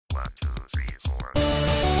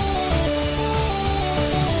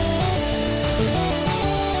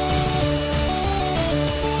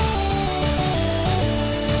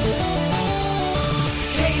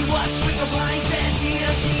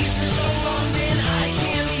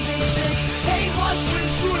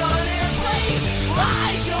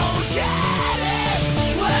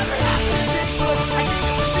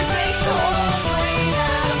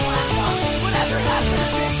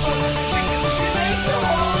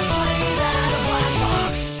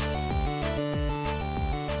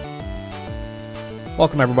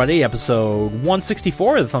Welcome, everybody. Episode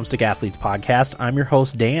 164 of the Thumbstick Athletes podcast. I'm your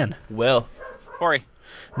host, Dan. Will. Corey.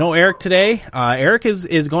 No Eric today. Eric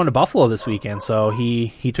is going to Buffalo this weekend, so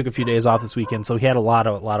he took a few days off this weekend, so he had a lot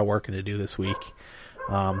of work to do this week.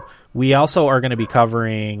 We also are going to be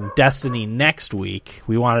covering Destiny next week.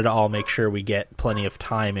 We wanted to all make sure we get plenty of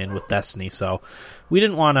time in with Destiny, so we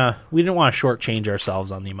didn't want to shortchange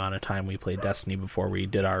ourselves on the amount of time we played Destiny before we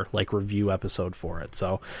did our review episode for it.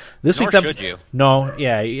 So this week's episode, should you? No,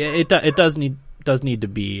 yeah, it does need to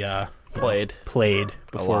be Played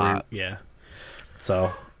before a lot.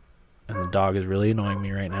 So, and the dog is really annoying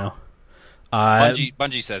me right now.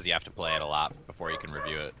 Bungie says you have to play it a lot before you can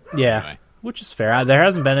review it. Yeah, anyway. Which is fair. There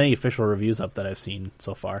hasn't been any official reviews up that I've seen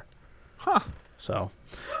so far. Huh. So,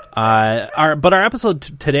 our episode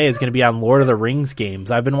today is going to be on Lord of the Rings games.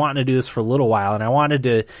 I've been wanting to do this for a little while, and I wanted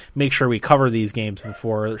to make sure we cover these games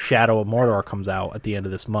before Shadow of Mordor comes out at the end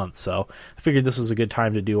of this month. So, I figured this was a good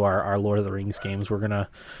time to do our Lord of the Rings games. We're going to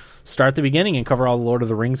start at the beginning and cover all the Lord of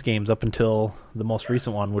the Rings games up until the most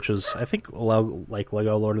recent one, which is, I think,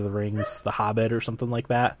 Lego Lord of the Rings, The Hobbit, or something like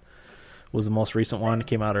that. Was the most recent one. It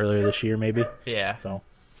came out earlier this year, maybe. Yeah. So,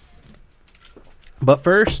 but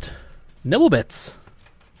first, Nibblebits.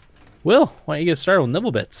 Will, why don't you get started with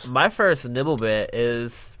Nibblebits? My first and only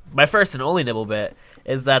Nibblebit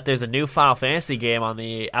is that there's a new Final Fantasy game on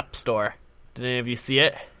the App Store. Did any of you see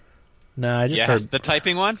it? No, I just heard the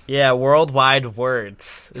typing one. Yeah, Worldwide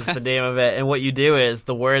Words is the name of it. And what you do is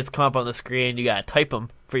the words come up on the screen. You gotta type them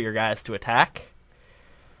for your guys to attack.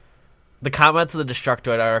 The comments of the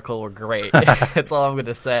Destructoid article were great. That's all I'm going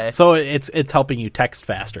to say. So it's helping you text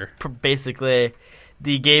faster. Basically,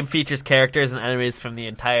 the game features characters and enemies from the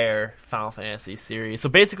entire Final Fantasy series. So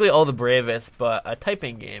basically all the bravest, but a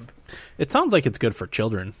typing game. It sounds like it's good for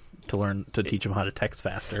children to teach them how to text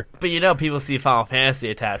faster. But people see Final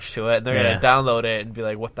Fantasy attached to it, and they're going to download it and be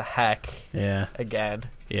like, what the heck? Yeah. Again.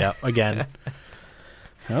 Yeah, again.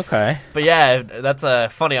 Okay. But yeah, that's a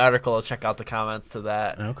funny article. Check out the comments to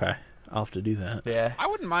that. Okay. I'll have to do that. Yeah. I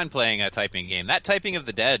wouldn't mind playing a typing game. That Typing of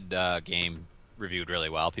the Dead game reviewed really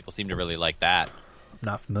well. People seem to really like that.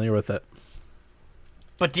 Not familiar with it.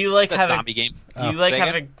 But do you like having zombie game? Do you like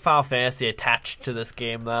having Final Fantasy attached to this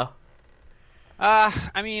game though?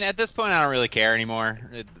 I mean, at this point, I don't really care anymore.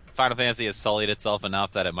 Final Fantasy has sullied itself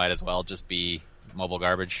enough that it might as well just be mobile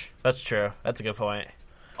garbage. That's true. That's a good point.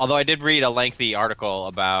 Although I did read a lengthy article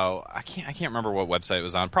about I can't remember what website it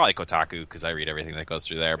was on. Probably Kotaku, because I read everything that goes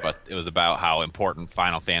through there. But it was about how important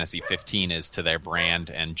Final Fantasy 15 is to their brand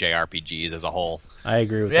and JRPGs as a whole. I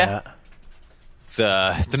agree with that. It's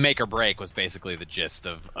the make or break was basically the gist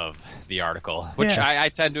of the article, which I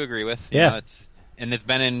tend to agree with. You know, it's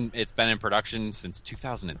been in production since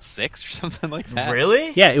 2006 or something like that.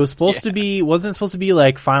 Really? Yeah, it was supposed to be. Wasn't it supposed to be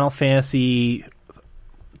like Final Fantasy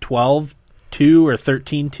 12? 2 or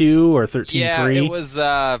 13-2 or 13-3? Yeah, it was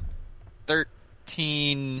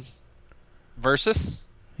 13 Versus.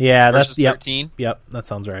 Yeah, Versus that's 13. Yep, that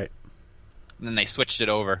sounds right. And then they switched it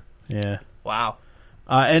over. Yeah. Wow.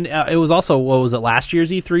 And it was also, what was it, last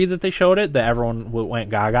year's E3 that they showed it, that everyone went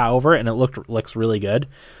gaga over it, and it looks really good.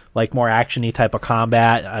 Like more action-y type of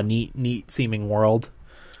combat, a neat seeming world.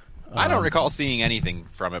 I don't recall seeing anything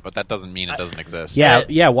from it, but that doesn't mean it doesn't exist.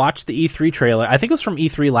 Yeah, watch the E3 trailer. I think it was from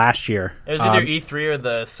E3 last year. It was either E3 or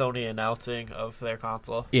the Sony announcing of their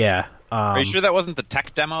console. Yeah. Are you sure that wasn't the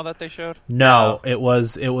tech demo that they showed? No, it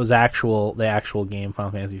was the actual game,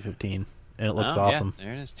 Final Fantasy 15, and it looks awesome. Yeah,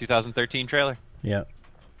 there it is, 2013 trailer. Yeah.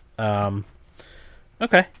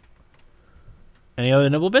 Okay. Any other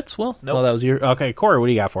nibble bits? Well, nope. Well, that was your... Okay, Corey, what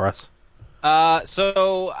do you got for us?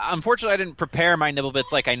 So unfortunately I didn't prepare my nibble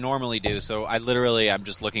bits like I normally do, so I'm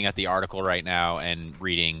just looking at the article right now and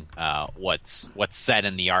reading what's said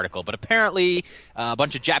in the article. But apparently a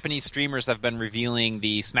bunch of Japanese streamers have been revealing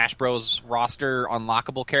the Smash Bros roster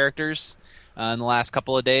unlockable characters in the last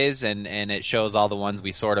couple of days, and it shows all the ones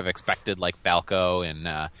we sort of expected, like Falco, and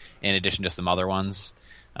in addition to some other ones.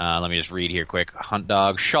 Let me just read here quick. Hunt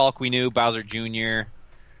Dog, Shulk we knew, Bowser Jr.,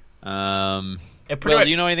 Will, do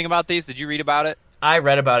you know anything about these? Did you read about it? I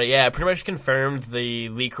read about it, yeah. It pretty much confirmed the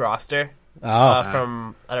leak roster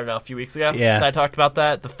from I don't know a few weeks ago. Yeah. I talked about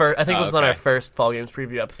that. I think it was on okay. our first Fall Games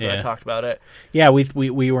preview episode. Yeah. I talked about it. Yeah,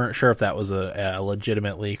 we weren't sure if that was a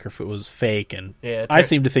legitimate leak or if it was fake, and Yeah, I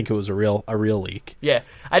seem to think it was a real leak. Yeah,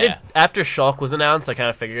 I did. Yeah. After Shulk was announced, I kind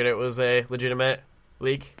of figured it was a legitimate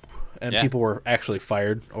leak. And Yeah. people were actually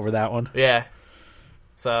fired over that one. Yeah.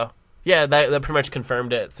 So yeah, that pretty much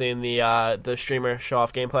confirmed it. Seeing the streamer show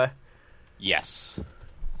off gameplay. Yes.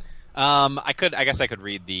 I guess I could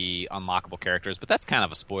read the unlockable characters, but that's kind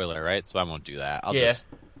of a spoiler, right? So I won't do that. I'll Yeah. just,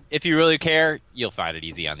 if you really care, you'll find it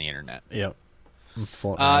easy on the internet. Yep. It's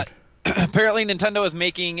floating Uh, around. Apparently, Nintendo is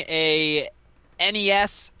making a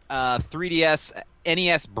NES, 3DS,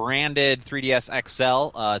 NES branded 3DS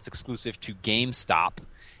XL. It's exclusive to GameStop.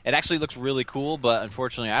 It actually looks really cool, but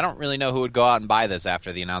unfortunately, I don't really know who would go out and buy this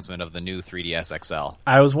after the announcement of the new 3DS XL.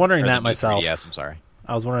 I was wondering Or the that new myself. 3DS, I'm sorry.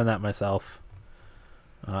 I was wondering that myself.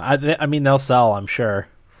 I mean, they'll sell, I'm sure.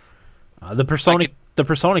 The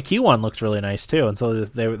Persona Q one looked really nice too, and so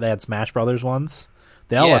they had Smash Brothers ones.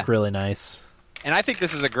 They all Yeah. look really nice. And I think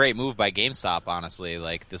this is a great move by GameStop, honestly.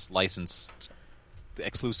 Like, this licensed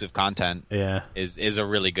exclusive content Yeah. is a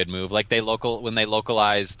really good move. Like, when they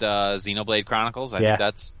localized Xenoblade Chronicles, I Yeah.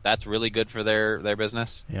 think that's really good for their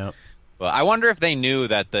business. Yep. But I wonder if they knew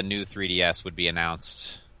that the new 3DS would be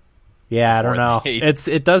announced. Yeah, I don't Before know. they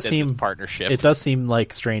It does did seem this partnership. It does seem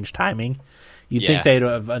like strange timing. You'd Yeah. think they'd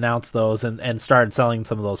have announced those and started selling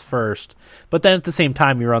some of those first. But then at the same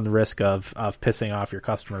time, you run the risk of pissing off your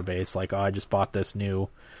customer base. Like, oh, I just bought this new,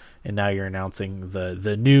 and now you're announcing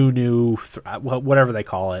the new whatever they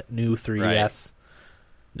call it, new 3DS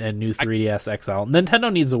and new 3DS XL.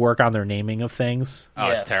 Nintendo needs to work on their naming of things. Oh,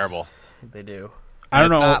 Yes. it's terrible. They do. I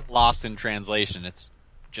don't it's know. not lost in translation. It's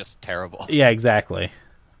just terrible. Yeah, exactly.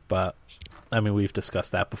 But I mean, we've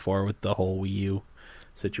discussed that before with the whole Wii U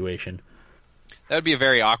situation. That would be a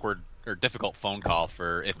very awkward or difficult phone call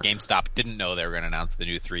for if GameStop didn't know they were going to announce the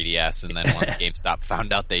new 3DS, and then once GameStop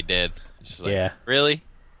found out they did, it's just like, Yeah. really?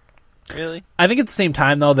 I think at the same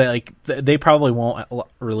time though that they probably won't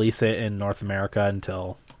release it in North America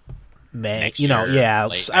until May. Next Yeah, year,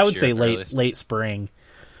 late I would next say year at the earliest. late spring.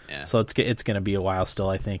 Yeah. So it's going to be a while still.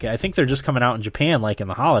 I think they're just coming out in Japan like in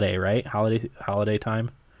the holiday, right? Holiday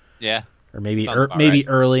time, Yeah. or maybe Sounds about maybe right.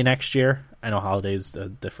 early next year. I know holidays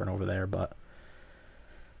different over there, but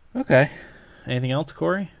okay. Anything else,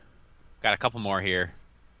 Corey? Got a couple more here.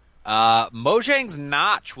 Mojang's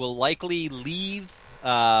Notch will likely leave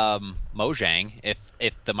Mojang if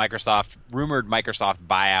the rumored Microsoft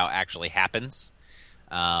buyout actually happens.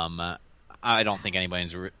 I don't think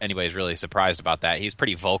anybody's really surprised about that. He's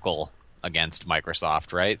pretty vocal against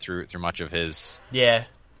Microsoft, right? Through much of his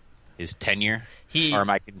tenure. Or am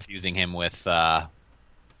I confusing him with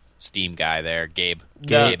Steam guy there, Gabe?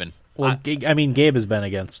 Gabe and Well, I mean, Gabe has been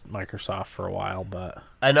against Microsoft for a while, but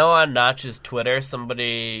I know on Notch's Twitter,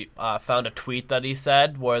 somebody found a tweet that he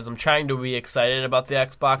said was, "I'm trying to be excited about the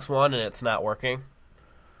Xbox One, and it's not working."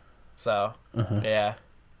 So, yeah.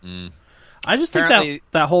 I just think Apparently-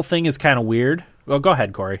 that whole thing is kind of weird. Well, go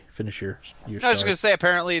ahead, Corey. Finish your I was story. just going to say,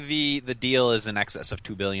 apparently the deal is in excess of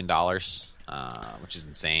 $2 billion, which is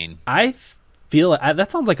insane. I feel that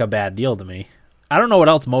sounds like a bad deal to me. I don't know what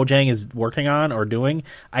else Mojang is working on or doing.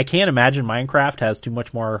 I can't imagine Minecraft has too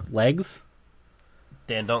much more legs.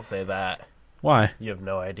 Dan, don't say that. Why? You have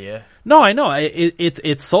no idea. No, I know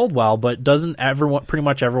it's sold well, but doesn't pretty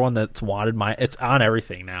much everyone that's wanted it's on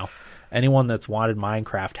everything now. Anyone that's wanted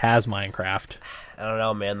Minecraft has Minecraft. I don't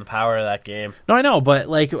know, man. The power of that game. No, I know, but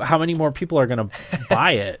like, how many more people are going to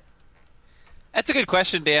buy it? That's a good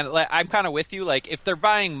question, Dan. I'm kind of with you. Like, if they're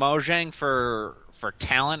buying Mojang for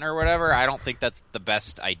talent or whatever, I don't think that's the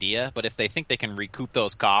best idea. But if they think they can recoup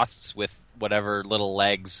those costs with whatever little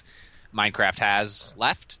legs Minecraft has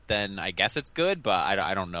left, then I guess it's good. But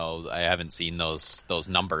I don't know. I haven't seen those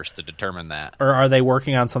numbers to determine that. Or are they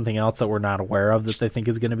working on something else that we're not aware of that they think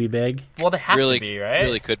is going to be big? Well, they have really, to be, right?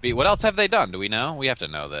 Really could be. What else have they done? Do we know? We have to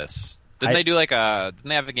know this. Didn't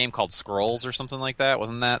they have a game called Scrolls or something like that?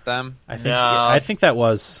 Wasn't that them? I No. think that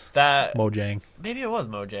was That Mojang. maybe it was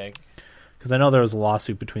Mojang. Because I know there was a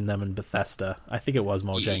lawsuit between them and Bethesda. I think it was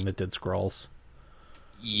Mojang that did Scrolls.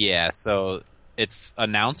 Yeah, so it's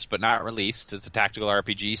announced but not released. It's a tactical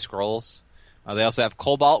RPG, Scrolls. They also have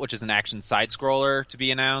Cobalt, which is an action side-scroller, to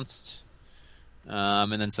be announced.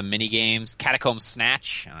 And then some mini-games. Catacomb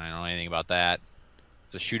Snatch. I don't know anything about that.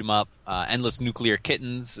 It's a shoot-'em-up. Endless Nuclear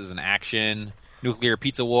Kittens is an action. Nuclear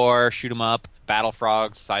Pizza War, shoot-'em-up. Battle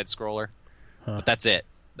Frogs, side-scroller. But that's it.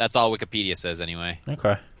 That's all Wikipedia says, anyway.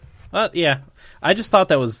 Okay. Yeah. I just thought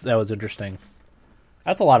that was interesting.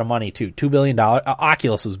 That's a lot of money, too. $2 billion.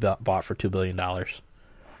 Oculus was bought for $2 billion.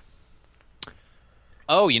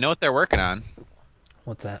 Oh, you know what they're working on?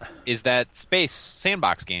 What's that? Is that space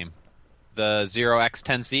sandbox game, the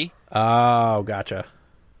 0x10C? Oh, gotcha.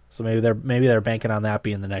 So maybe they're banking on that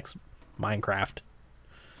being the next Minecraft.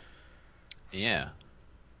 Yeah.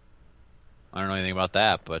 I don't know anything about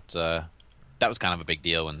that, but that was kind of a big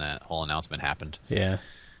deal when that whole announcement happened. Yeah.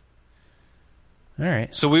 All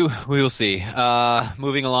right. So we will see.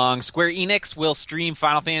 Moving along, Square Enix will stream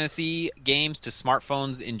Final Fantasy games to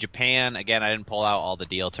smartphones in Japan. Again, I didn't pull out all the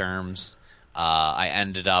deal terms. I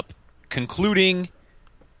ended up concluding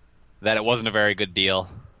that it wasn't a very good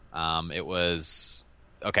deal. It was...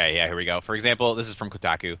 Okay, yeah, here we go. For example, this is from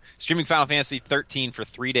Kotaku. Streaming Final Fantasy 13 for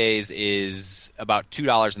 3 days is about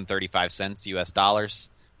 $2.35 US dollars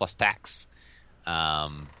plus tax.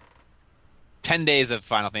 10 days of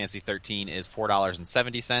Final Fantasy 13 is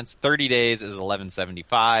 $4.70. 30 days is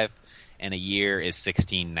 $11.75, and a year is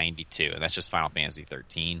 $16.92. And that's just Final Fantasy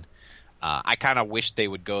 13. I kind of wish they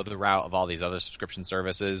would go the route of all these other subscription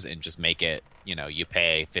services and just make it, you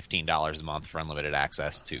pay $15 a month for unlimited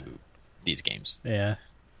access to these games. Yeah.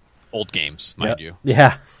 Old games, mind you.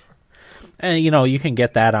 Yeah. And, you can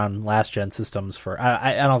get that on last-gen systems for...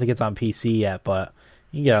 I don't think it's on PC yet, but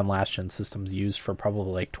you can get it on last-gen systems used for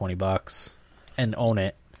probably like $20 and own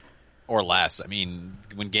it. Or less. I mean,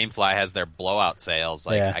 when GameFly has their blowout sales,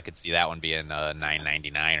 Yeah. I could see that one being a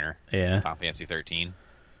 $9.99er. Yeah. Final Fantasy 13.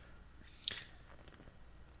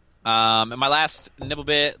 And my last nibble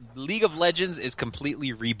bit, League of Legends is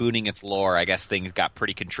completely rebooting its lore. I guess things got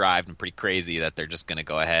pretty contrived and pretty crazy that they're just going to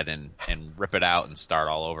go ahead and rip it out and start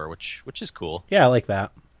all over, which is cool. Yeah, I like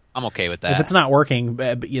that. I'm okay with that. If it's not working,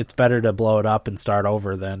 it's better to blow it up and start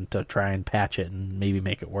over than to try and patch it and maybe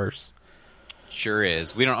make it worse. Sure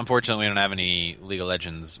is. Unfortunately, we don't have any League of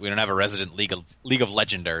Legends. We don't have a resident League of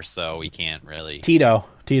Legender, so we can't really.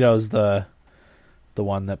 Tito's the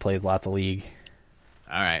one that plays lots of League.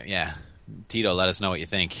 All right, yeah. Tito, let us know what you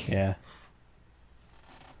think. Yeah.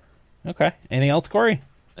 Okay. Anything else, Corey?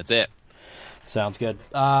 That's it. Sounds good.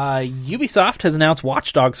 Ubisoft has announced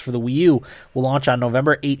Watch Dogs for the Wii U will launch on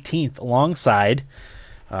November 18th alongside...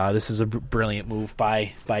 this is a brilliant move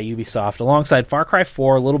by Ubisoft. Alongside Far Cry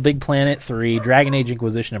 4, Little Big Planet 3, Dragon Age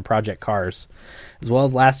Inquisition, and Project Cars, as well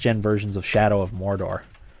as last-gen versions of Shadow of Mordor.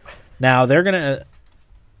 Now, they're going to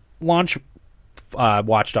launch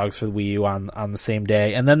Watch Dogs for the Wii U on the same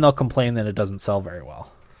day, and then they'll complain that it doesn't sell very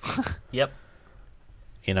well. Yep.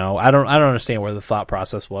 I don't understand where the thought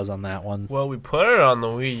process was on that one. Well, we put it on the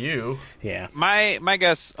Wii U. Yeah. My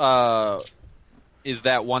guess is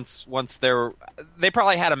that once they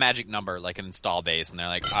probably had a magic number, like an install base, and they're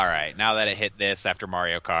like, all right, now that it hit this after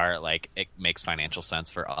Mario Kart, like it makes financial sense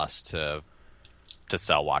for us to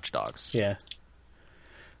sell Watch Dogs. Yeah.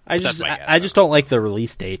 That's my guess, I just don't like the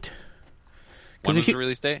release date. When was the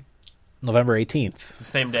release date? November 18th.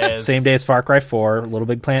 Same day as Far Cry 4, Little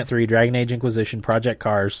Big Planet 3, Dragon Age Inquisition, Project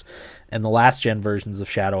Cars, and the last-gen versions of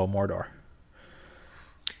Shadow of Mordor.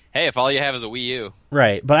 Hey, if all you have is a Wii U.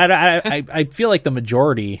 Right, but I feel like the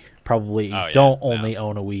majority probably don't only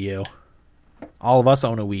own a Wii U. All of us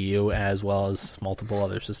own a Wii U, as well as multiple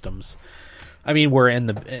other systems. I mean, we're in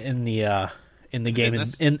the game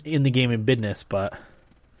Business? in the gaming business, but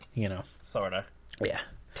sorta. Yeah.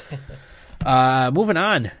 Moving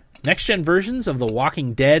on. Next-gen versions of The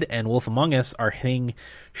Walking Dead and Wolf Among Us are hitting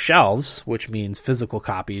shelves, which means physical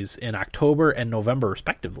copies, in October and November,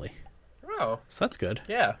 respectively. Oh, So that's good.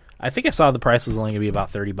 yeah. I think I saw the price was only going to be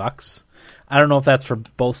about $30. I don't know if that's for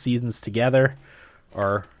both seasons together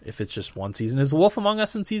or if it's just one season. Is The Wolf Among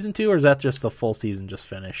Us in season 2, or is that just the full season just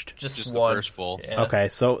finished? Just one. the first full. Yeah. Okay,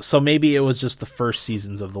 so maybe it was just the first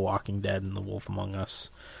seasons of The Walking Dead and The Wolf Among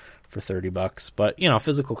Us for $30. But,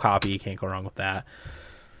 physical copy, you can't go wrong with that.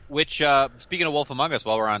 Which, speaking of Wolf Among Us,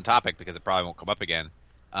 while we're on topic, because it probably won't come up again,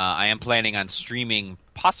 I am planning on streaming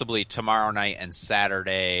possibly tomorrow night and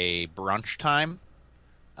Saturday brunch time.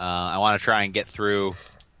 I want to try and get through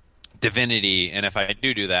Divinity, and if I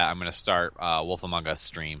do that, I'm going to start Wolf Among Us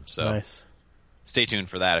stream. So Nice. Stay tuned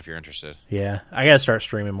for that if you're interested. Yeah, I got to start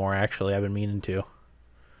streaming more, actually. I've been meaning to.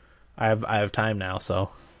 I have time now, so.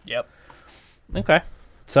 Yep. Okay.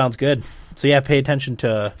 Sounds good. So, yeah, pay attention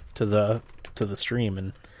to the stream,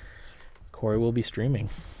 and Corey will be streaming.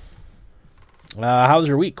 How was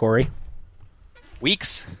your week, Corey?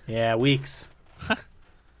 Weeks? Yeah, weeks.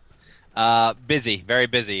 Busy, very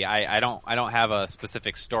busy. I don't have a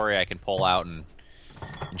specific story I can pull out and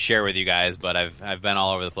share with you guys, but I've been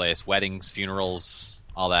all over the place. Weddings, funerals,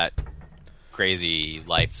 all that crazy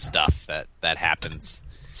life stuff that happens.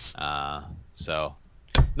 So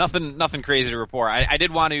nothing crazy to report. I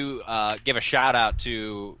did want to give a shout out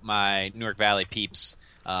to my Newark Valley peeps.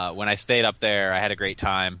 when I stayed up there, I had a great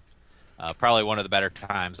time. Probably one of the better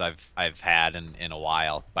times I've had in a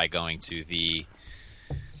while by going to the,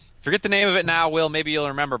 forget the name of it now, Will, maybe you'll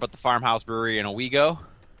remember, but the Farmhouse Brewery in Owego.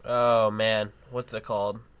 Oh man, what's it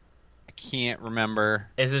called? I can't remember.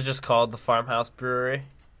 Is it just called the Farmhouse Brewery?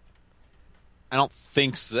 I don't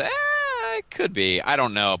think so. It could be. I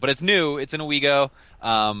don't know. But it's new. It's in Owego.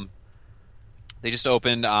 They just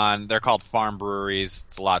opened on, they're called farm breweries.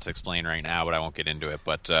 It's a lot to explain right now, but I won't get into it.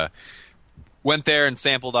 But went there and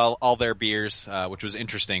sampled all their beers, which was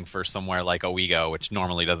interesting for somewhere like Owego, which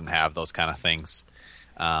normally doesn't have those kind of things.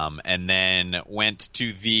 And then went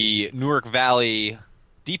to the Newark Valley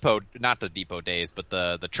Depot, not the Depot Days, but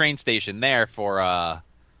the train station there for,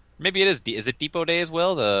 maybe it is it Depot Days,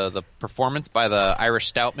 Will? The performance by the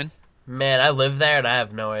Irish Stoutman? Man, I live there and I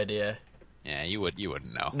have no idea. Yeah, you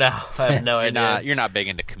wouldn't know. No, I have no idea. You're not big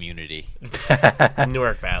into community.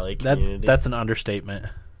 Newark Valley community. That's an understatement.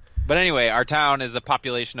 But anyway, our town is a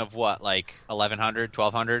population of what, like 1,100,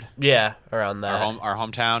 1,200? Yeah, around that. Our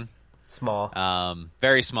hometown. Small.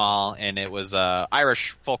 Very small, and it was a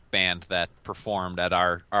Irish folk band that performed at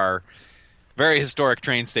our very historic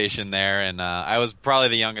train station there, and I was probably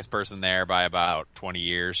the youngest person there by about 20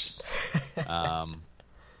 years.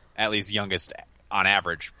 At least youngest on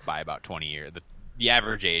average by about 20 years. The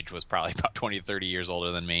average age was probably about 20 to 30 years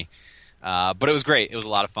older than me. But it was great. It was a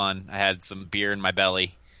lot of fun. I had some beer in my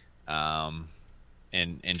belly, and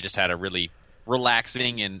just had a really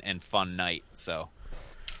relaxing and fun night. So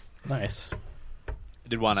Nice. I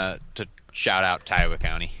did want to shout out Tioga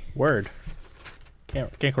County. Word.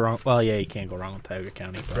 Can't go wrong. Well, yeah, you can't go wrong with Tioga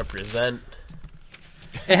County. But Represent.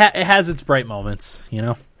 it has its bright moments, you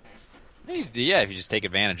know? Yeah, if you just take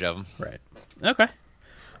advantage of them. Right. Okay.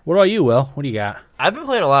 What about you, Will? What do you got? I've been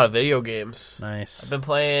playing a lot of video games. Nice. I've been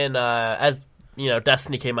playing, as,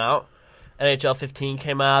 Destiny came out. NHL 15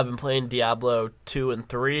 came out. I've been playing Diablo 2 and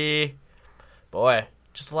 3. Boy,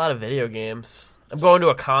 just a lot of video games. I'm going to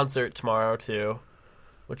a concert tomorrow, too,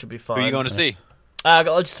 which will be fun. Who are you going to see?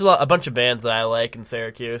 Just a bunch of bands that I like in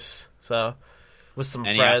Syracuse. So, with some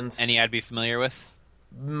friends. Any I'd be familiar with?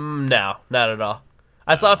 No, not at all.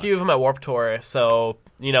 I saw a few of them at Warped Tour, so,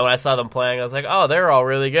 when I saw them playing, I was like, oh, they're all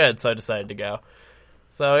really good, so I decided to go.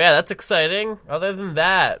 So, yeah, that's exciting. Other than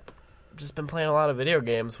that, I've just been playing a lot of video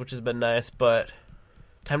games, which has been nice, but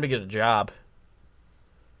time to get a job.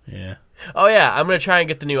 Yeah. Oh, yeah, I'm going to try and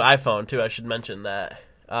get the new iPhone, too. I should mention that.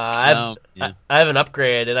 I have an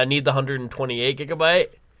upgrade, and I need the 128 gigabyte,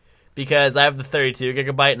 because I have the 32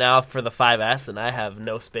 gigabyte now for the 5S, and I have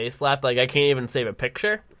no space left. Like, I can't even save a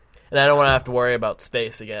picture. And I don't want to have to worry about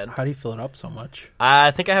space again. How do you fill it up so much?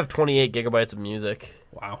 I think I have 28 gigabytes of music.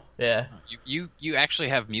 Wow. Yeah. You actually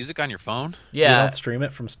have music on your phone? Yeah. You Yeah. don't stream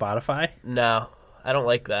it from Spotify? No, I don't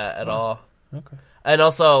like that at all. Okay. And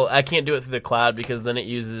also, I can't do it through the cloud because then it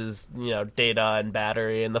uses, data and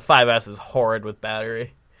battery. And the 5S is horrid with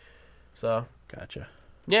battery. So, Gotcha.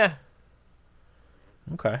 yeah.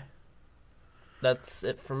 Okay. That's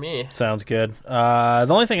it for me. Sounds good. The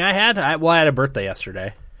only thing I had, I had a birthday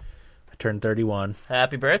yesterday. I turned 31.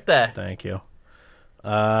 Happy birthday. Thank you.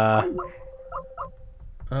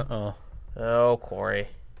 Uh-oh. Oh, Corey.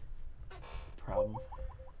 Problem.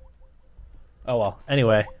 Oh, well.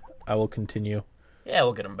 Anyway, I will continue. Yeah,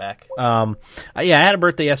 we'll get him back. I had a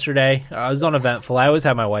birthday yesterday. I was uneventful. I always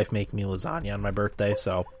have my wife make me lasagna on my birthday,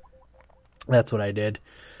 so that's what I did.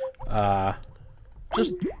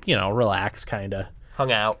 Just, relax, kind of.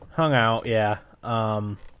 Hung out, yeah.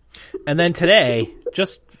 And then today,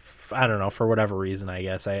 just, I don't know, for whatever reason, I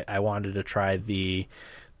guess, I wanted to try the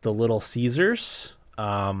Little Caesars.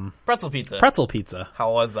 Pretzel pizza. Pretzel pizza.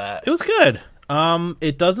 How was that? It was good.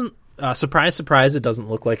 It doesn't, surprise, surprise, it doesn't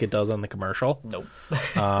look like it does on the commercial. Nope.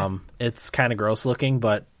 It's kind of gross looking,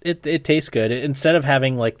 but it tastes good. Instead of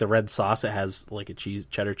having, like, the red sauce, it has, like, a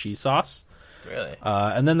cheddar cheese sauce. Really?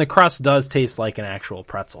 And then the crust does taste like an actual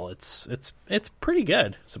pretzel. It's pretty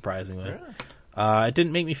good, surprisingly. Really? It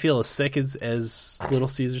didn't make me feel as sick as Little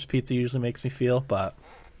Caesars pizza usually makes me feel, but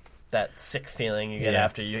That sick feeling you get Yeah.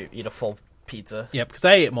 after you eat a full pizza. yeah, because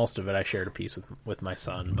I ate most of it. I shared a piece with my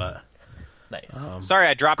son, but Nice. Sorry,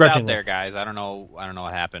 I dropped out grudgingly. there, guys. I don't know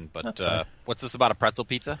what happened, but That's fine. what's this about a pretzel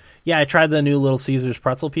pizza? yeah, I tried the new Little Caesars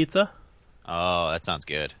pretzel pizza. Oh, that sounds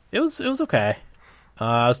good. It was okay.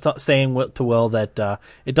 I was saying to Will that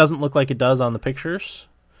it doesn't look like it does on the pictures.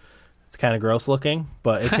 It's kind of gross looking,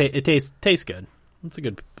 but it tastes good. It's a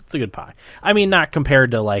good pie. I mean, not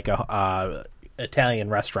compared to like a Italian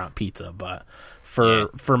restaurant pizza, but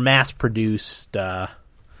for mass produced,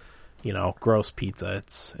 gross pizza,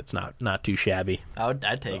 it's not too shabby.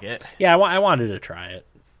 I'd take it. Yeah, I wanted to try it.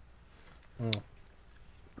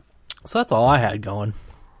 So that's all I had going.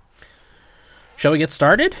 Shall we get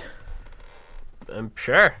started? I'm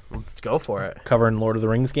sure. Let's go for it. Covering Lord of the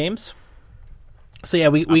Rings games. So yeah,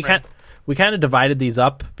 we kind of divided these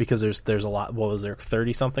up because there's a lot. What was there,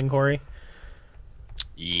 30 something, Corey?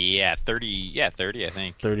 Yeah, 30. Yeah, 30. I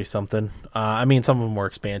think 30 something. I mean, some of them were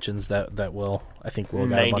expansions that will. I think we'll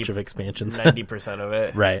get a bunch of expansions. 90% of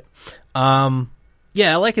it. Right.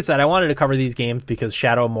 Yeah, like I said, I wanted to cover these games because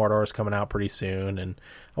Shadow of Mordor is coming out pretty soon, and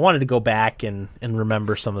I wanted to go back and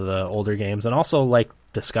remember some of the older games, and also like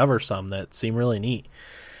discover some that seem really neat.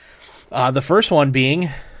 The first one being,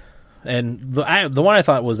 and the one I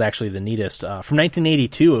thought was actually the neatest, from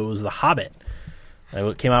 1982, it was The Hobbit.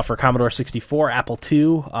 It came out for Commodore 64, Apple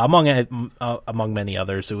II, among many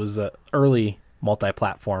others. It was an early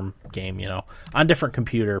multi-platform game, on different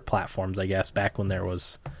computer platforms, I guess, back when there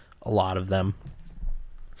was a lot of them.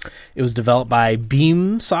 It was developed by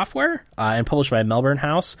Beam Software and published by Melbourne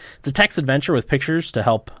House. It's a text adventure with pictures to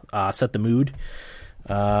help set the mood.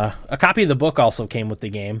 A copy of the book also came with the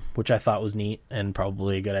game, which I thought was neat and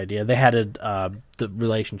probably a good idea. They had the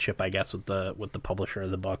relationship, I guess, with the publisher of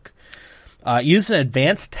the book. Used an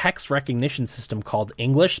advanced text recognition system called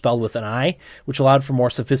English, spelled with an I, which allowed for more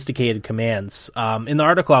sophisticated commands. In the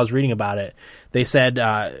article I was reading about it, they said,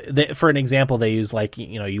 for an example, they used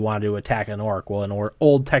you wanted to attack an orc. Well, in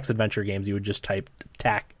old text adventure games, you would just type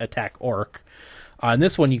attack orc. In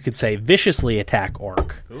this one, you could say viciously attack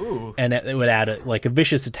orc. Ooh. And it would add a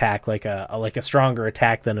vicious attack, like a stronger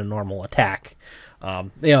attack than a normal attack.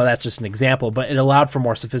 That's just an example, but it allowed for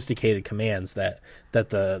more sophisticated commands that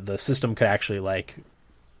the system could actually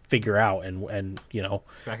figure out and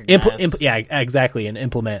exactly, and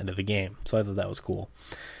implement into the game. So I thought that was cool.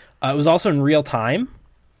 It was also in real time.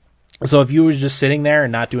 So if you was just sitting there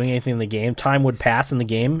and not doing anything in the game, time would pass in the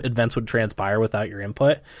game. Events would transpire without your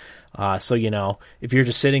input. So if you're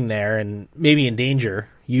just sitting there and maybe in danger,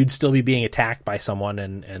 you'd still be being attacked by someone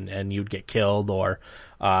and you'd get killed, or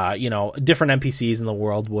different NPCs in the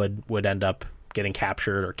world would end up getting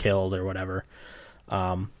captured or killed or whatever.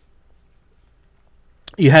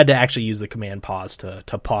 You had to actually use the command pause to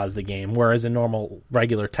pause the game, whereas in normal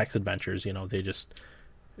regular text adventures, they just,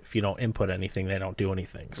 if you don't input anything, they don't do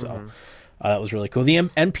anything. So that was really cool. The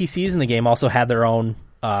NPCs in the game also had their own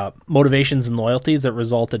motivations and loyalties that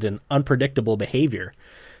resulted in unpredictable behavior.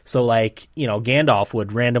 So Gandalf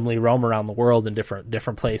would randomly roam around the world in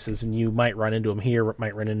different places, and you might run into him here,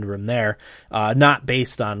 might run into him there, not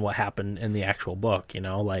based on what happened in the actual book.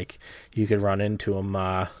 You could run into him,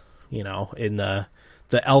 in the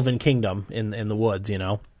Elven Kingdom in the woods.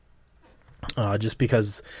 Just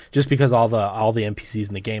because all the NPCs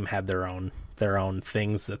in the game had their own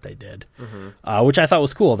things that they did, which I thought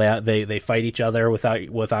was cool. They fight each other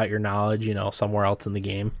without your knowledge, somewhere else in the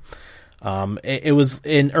game. It was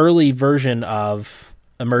an early version of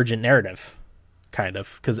emergent narrative, kind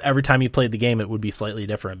of, because every time you played the game, it would be slightly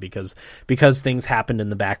different because things happened in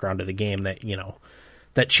the background of the game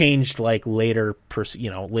that changed later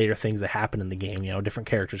things that happened in the game. Different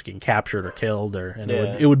characters getting captured or killed,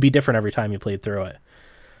 it would be different every time you played through it.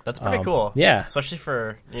 That's pretty cool. Yeah. Especially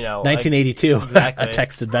for, 1982, exactly. A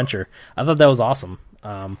text adventure. I thought that was awesome.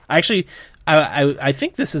 I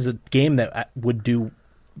think this is a game that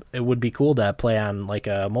it would be cool to play on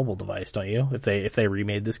a mobile device, don't you? If they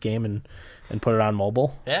remade this game and put it on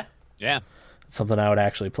mobile. Yeah. Yeah. It's something I would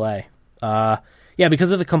actually play.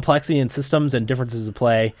 Because of the complexity in systems and differences of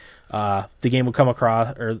play, the game would come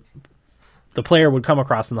across, or the player would come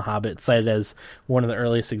across in The Hobbit, cited as one of the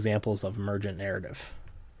earliest examples of emergent narrative.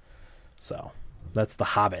 So that's The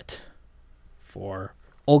Hobbit for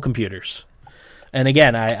old computers. And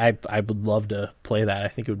again, I would love to play that. I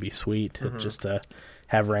think it would be sweet just to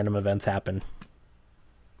have random events happen.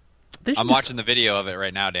 I'm watching the video of it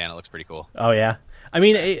right now, Dan. It looks pretty cool. Oh yeah, I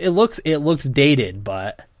mean it looks dated,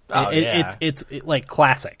 but it's like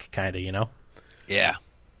classic kind of, Yeah.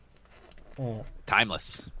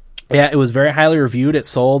 Timeless. Yeah, it was very highly reviewed. It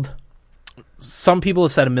sold. Some people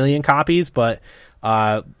have said 1 million copies, but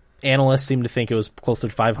analysts seem to think it was close to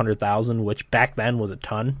 500,000, which back then was a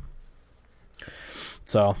ton.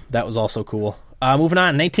 So that was also cool. Moving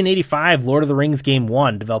on, 1985, Lord of the Rings Game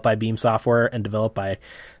 1, developed by Beam Software and developed by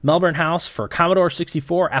Melbourne House for Commodore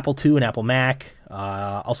 64, Apple II, and Apple Mac,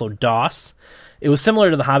 also DOS. It was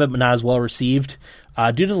similar to The Hobbit, but not as well received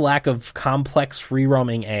due to the lack of complex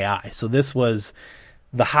free-roaming AI. So this was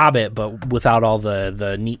The Hobbit, but without all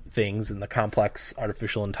the neat things and the complex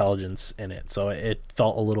artificial intelligence in it. So it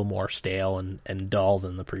felt a little more stale and dull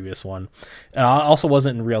than the previous one. Also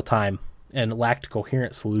wasn't in real time and lacked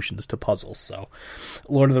coherent solutions to puzzles. So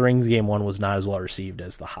Lord of the Rings Game 1 was not as well received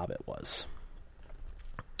as The Hobbit was.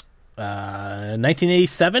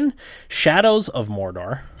 1987, Shadows of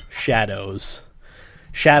Mordor. Shadow of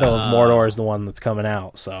Mordor is the one that's coming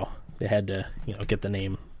out, so they had to, get the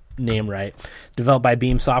name right. Developed by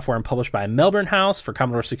Beam Software and published by Melbourne House for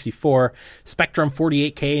Commodore 64, Spectrum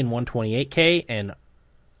 48K and 128K, and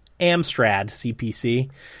Amstrad CPC.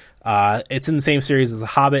 It's in the same series as The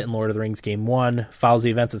Hobbit and Lord of the Rings Game 1. Follows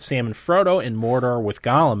the events of Sam and Frodo in Mordor with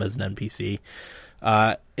Gollum as an NPC.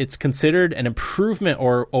 It's considered an improvement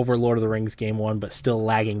over Lord of the Rings Game 1, but still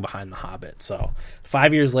lagging behind The Hobbit. So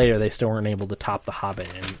 5 years later, they still weren't able to top The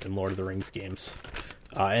Hobbit in Lord of the Rings games.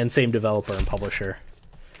 And same developer and publisher.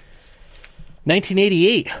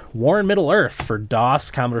 1988, War in Middle-earth for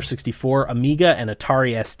DOS, Commodore 64, Amiga, and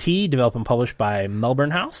Atari ST, developed and published by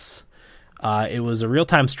Melbourne House. It was a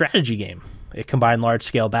real-time strategy game. It combined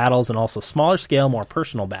large-scale battles and also smaller-scale, more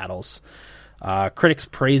personal battles. Critics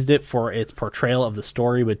praised it for its portrayal of the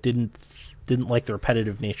story, but didn't like the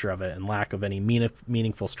repetitive nature of it and lack of any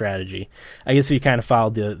meaningful strategy. I guess if you kind of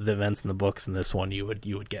followed the events in the books in this one, you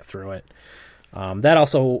would get through it. That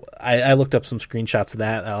also, I looked up some screenshots of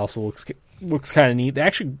that. That also looks kind of neat.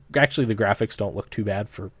 Actually, the graphics don't look too bad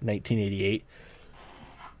for 1988.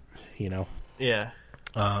 Yeah.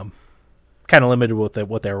 Kind of limited with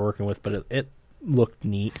what they were working with, but it looked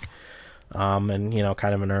neat. And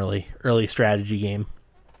kind of an early strategy game.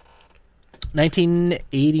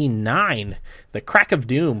 1989, The Crack of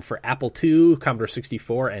Doom for Apple II, Commodore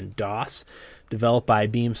 64, and DOS, developed by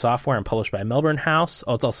Beam Software and published by Melbourne House.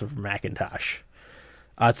 Oh, it's also for Macintosh.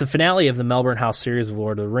 It's the finale of the Melbourne House series of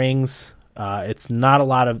Lord of the Rings. There's not a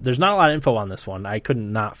lot of info on this one. I could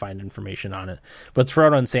not find information on it, but it's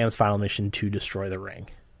Frodo and Sam's final mission to destroy the ring.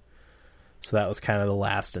 So that was kind of the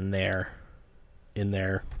last in their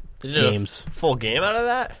games. Full game out of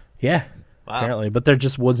that? Yeah, wow. Apparently. But there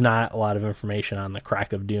just was not a lot of information on the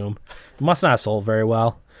Crack of Doom. It must not have sold very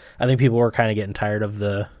well. I think people were kind of getting tired of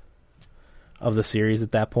the series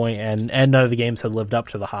at that point, and none of the games had lived up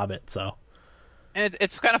to The Hobbit. So, and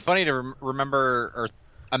it's kind of funny to remember or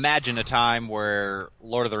imagine a time where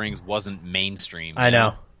Lord of the Rings wasn't mainstream. I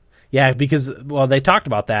know. Yeah, because they talked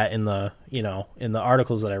about that in the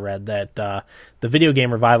articles that I read, that the video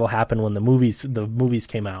game revival happened when the movies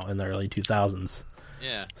came out in the early 2000s.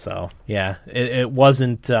 Yeah. So yeah, it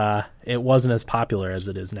wasn't as popular as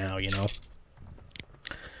it is now.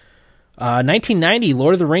 1990,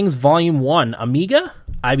 Lord of the Rings Volume 1, Amiga,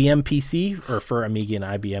 IBM PC, or for Amiga and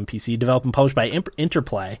IBM PC, developed and published by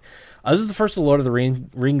Interplay. This is the first of the Lord of the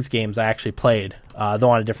Rings games I actually played, though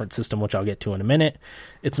on a different system, which I'll get to in a minute.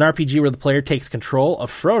 It's an RPG where the player takes control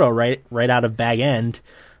of Frodo right out of Bag End.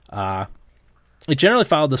 It generally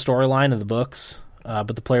followed the storyline of the books,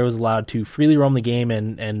 but the player was allowed to freely roam the game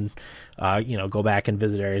and go back and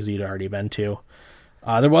visit areas he'd already been to.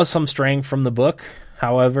 There was some straying from the book,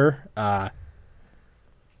 however.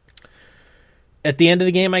 At the end of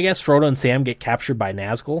the game, I guess, Frodo and Sam get captured by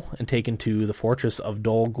Nazgul and taken to the fortress of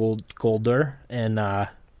Dol Guldur, and the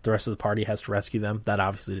rest of the party has to rescue them. That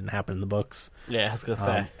obviously didn't happen in the books. Yeah, I was going to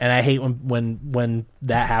say. And I hate when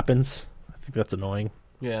that happens. I think that's annoying.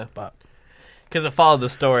 Yeah. But because it followed the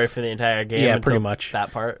story for the entire game. Yeah, pretty much.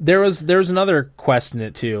 That part. There was another quest in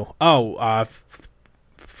it, too. Frodo...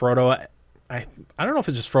 I don't know if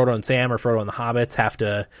it's just Frodo and Sam or Frodo and the Hobbits have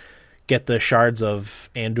to get the shards of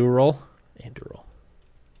Anduril.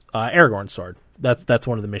 Aragorn's sword. That's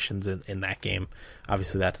one of the missions in that game.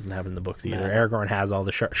 Obviously, that doesn't happen in the books either. No. Aragorn has all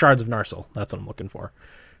the shards of Narsil. That's what I'm looking for.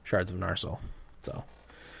 Shards of Narsil. So,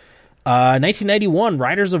 1991,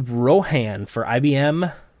 Riders of Rohan for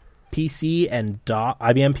IBM PC and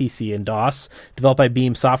DOS, developed by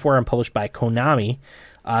Beam Software and published by Konami.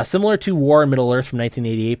 Similar to War in Middle-earth from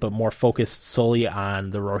 1988, but more focused solely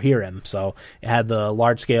on the Rohirrim. So it had the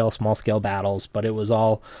large-scale, small-scale battles, but it was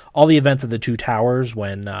all the events of the Two Towers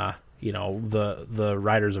when the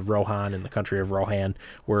Riders of Rohan and the country of Rohan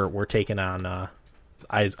were taken on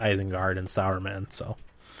Isengard and Sauron. So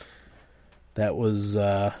that was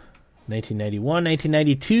 1991.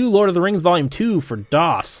 1992, Lord of the Rings Volume 2 for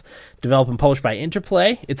DOS, developed and published by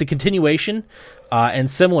Interplay. It's a continuation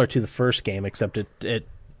and similar to the first game, except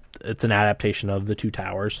it's an adaptation of the Two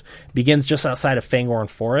Towers. It begins just outside of Fangorn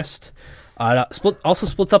Forest. Also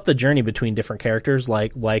splits up the journey between different characters,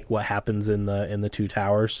 like what happens in the Two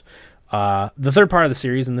Towers. The third part of the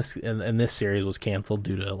series in this series was canceled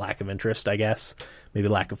due to lack of interest, I guess, maybe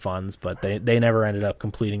lack of funds, but they never ended up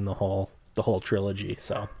completing the whole trilogy.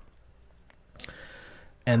 So.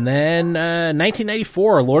 And then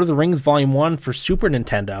 1994, Lord of the Rings Volume 1 for Super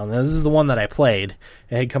Nintendo. And this is the one that I played.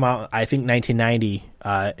 It had come out, I think, 1990.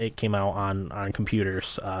 It came out on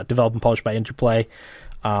computers. Developed and published by Interplay.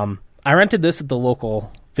 I rented this at the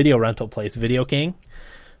local video rental place, Video King.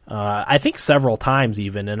 I think several times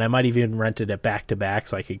even, and I might have even rented it back to back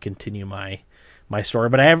so I could continue my story.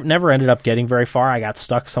 But I never ended up getting very far. I got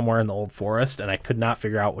stuck somewhere in the Old Forest, and I could not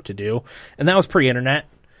figure out what to do. And that was pre-internet.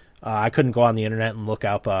 I couldn't go on the internet and look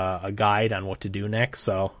up a guide on what to do next,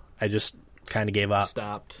 so I just kind of gave up.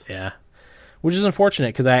 Stopped. Yeah, which is unfortunate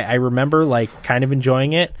because I remember like kind of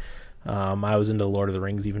enjoying it. I was into Lord of the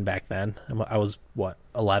Rings even back then. I was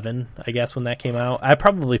 11, I guess, when that came out. I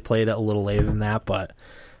probably played it a little later than that, but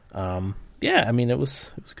yeah, I mean it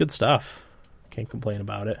was good stuff. Can't complain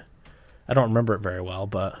about it. I don't remember it very well,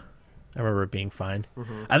 but I remember it being fine.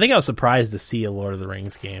 Mm-hmm. I think I was surprised to see a Lord of the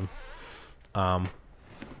Rings game,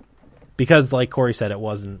 because like Corey said, it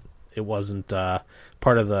wasn't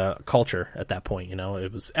part of the culture at that point. You know,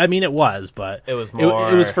 it was. I mean, it was, but it was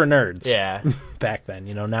more. It was for nerds. Yeah. Back then,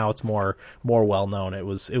 you know. Now it's more well known. It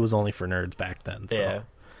was only for nerds back then. So. Yeah.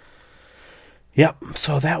 Yep.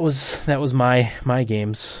 So that was my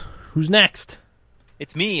games. Who's next?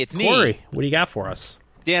 It's me. Corey, what do you got for us?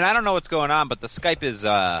 Dan, I don't know what's going on, but the Skype is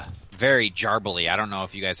very jarbly. I don't know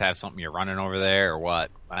if you guys have something you're running over there or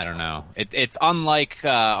what. I don't know. It's unlike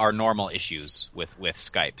our normal issues with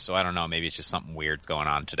Skype, so I don't know. Maybe it's just something weird's going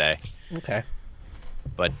on today. Okay.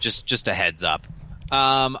 But just a heads up.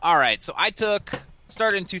 All right, so I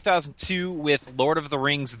started in 2002 with Lord of the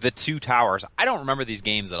Rings: The Two Towers. I don't remember these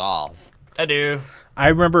games at all. I do. I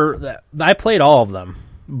remember that I played all of them,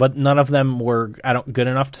 but none of them were good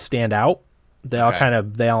enough to stand out. They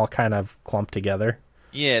all kind of clumped together.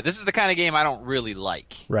 Yeah, this is the kind of game I don't really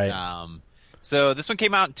like. Right. So this one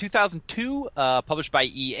came out in 2002, published by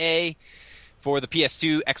EA for the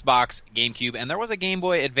PS2, Xbox, GameCube, and there was a Game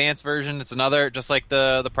Boy Advance version. It's another, just like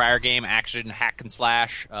the prior game, action hack and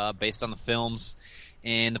slash, based on the films.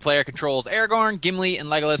 And the player controls Aragorn, Gimli, and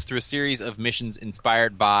Legolas through a series of missions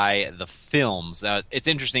inspired by the films. Now, it's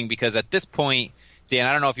interesting because at this point, Dan,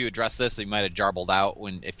 I don't know if you addressed this, so you might have jarbled out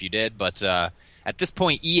if you did, but at this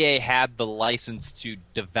point, EA had the license to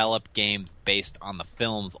develop games based on the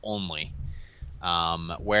films only.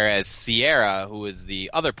 Whereas Sierra, who was the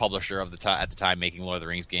other publisher of at the time making Lord of the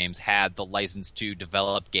Rings games, had the license to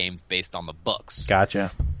develop games based on the books.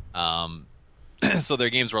 Gotcha. So their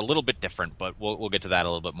games were a little bit different, but we'll get to that a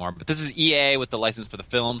little bit more. But this is EA with the license for the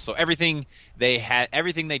film, so everything they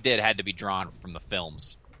did had to be drawn from the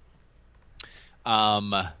films.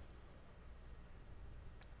 Yeah,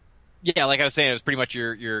 like I was saying, it was pretty much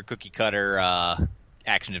your cookie cutter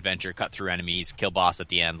action adventure, cut through enemies, kill boss at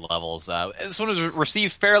the end levels. This one was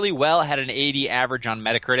received fairly well, had an 80 average on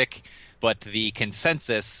Metacritic, but the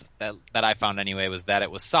consensus that I found anyway was that it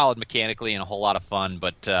was solid mechanically and a whole lot of fun,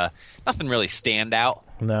 but nothing really stand out.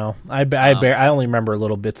 No, I only remember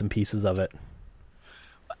little bits and pieces of it.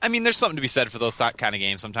 I mean, there's something to be said for those kind of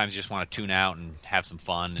games. Sometimes you just want to tune out and have some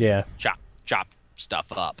fun. And yeah. Chop stuff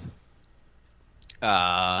up.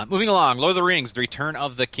 Moving along, Lord of the Rings: The Return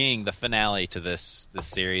of the King, the finale to this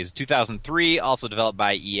series. 2003, also developed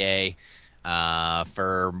by EA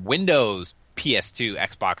for Windows, PS2,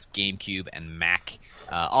 Xbox, GameCube, and Mac.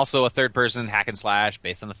 Also a third-person hack and slash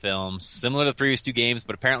based on the films, similar to the previous two games,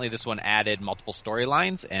 but apparently this one added multiple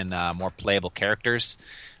storylines and more playable characters.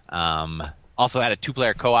 Also had a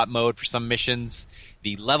two-player co-op mode for some missions.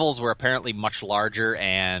 The levels were apparently much larger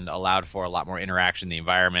and allowed for a lot more interaction in the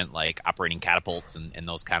environment, like operating catapults and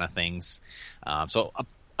those kind of things. So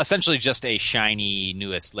essentially just a shiny,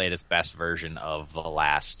 newest, latest, best version of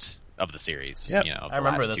the series. Yep. You know, I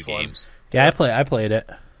remember last this two one. games. Yeah, I played it,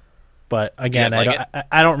 but again,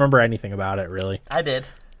 I don't remember anything about it really. I did.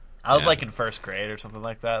 I was like in first grade or something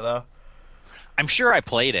like that, though. I'm sure I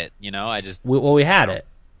played it. You know, we had it.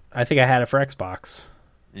 I think I had it for Xbox.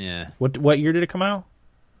 Yeah. What year did it come out?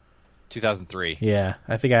 2003. Yeah,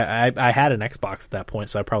 I think I had an Xbox at that point,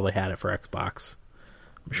 so I probably had it for Xbox.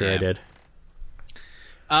 I'm sure I did.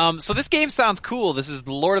 So this game sounds cool. This is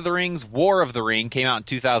The Lord of the Rings: War of the Ring. Came out in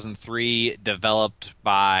 2003, developed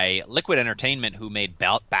by Liquid Entertainment, who made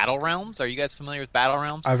Battle Realms. Are you guys familiar with Battle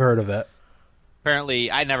Realms? I've heard of it.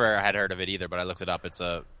 Apparently, I never had heard of it either, but I looked it up. It's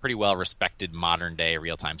a pretty well-respected modern-day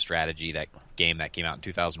real-time strategy game that came out in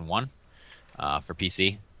 2001 for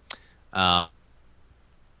PC. Oh,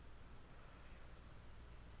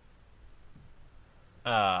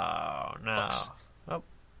 no. Oh.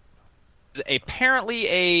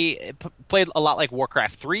 Apparently played a lot like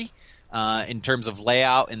Warcraft 3 in terms of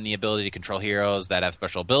layout and the ability to control heroes that have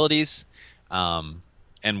special abilities,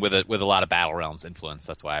 and with a lot of Battle Realms influence.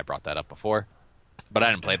 That's why I brought that up before. But I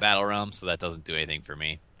didn't play Battle Realms, so that doesn't do anything for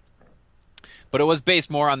me. But it was based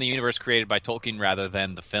more on the universe created by Tolkien rather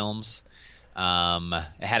than the films.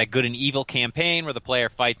 It had a good and evil campaign where the player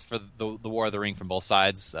fights for the War of the Ring from both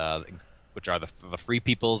sides, which are the Free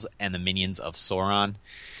Peoples and the minions of Sauron.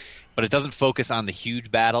 But it doesn't focus on the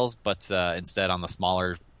huge battles, but instead on the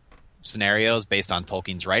smaller scenarios based on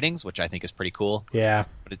Tolkien's writings, which I think is pretty cool. Yeah.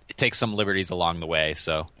 But it takes some liberties along the way,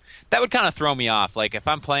 so that would kind of throw me off. Like, if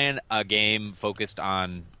I'm playing a game focused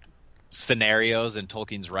on scenarios in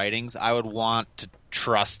Tolkien's writings, I would want to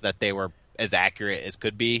trust that they were as accurate as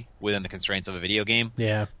could be within the constraints of a video game.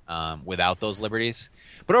 Yeah. Without those liberties.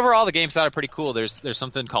 But overall, the game sounded pretty cool. There's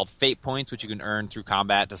something called fate points, which you can earn through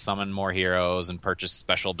combat to summon more heroes and purchase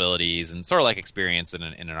special abilities, and sort of like experience in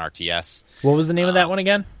an RTS. What was the name of that one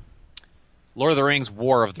again? Lord of the Rings,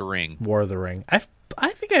 War of the Ring. War of the Ring. I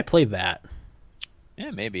think I played that.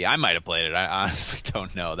 Yeah, maybe. I might have played it. I honestly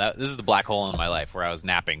don't know. This is the black hole in my life where I was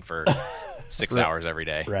napping for 6 hours every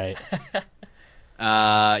day. Right.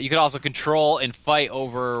 You could also control and fight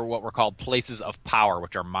over what were called places of power,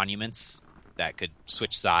 which are monuments that could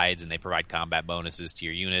switch sides, and they provide combat bonuses to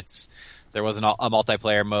your units. There was a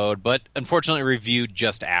multiplayer mode, but unfortunately reviewed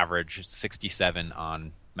just average, 67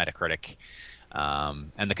 on Metacritic.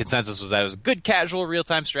 And the consensus was that it was a good casual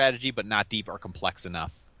real-time strategy, but not deep or complex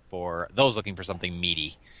enough for those looking for something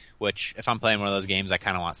meaty, which, if I'm playing one of those games, I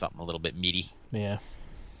kind of want something a little bit meaty. Yeah.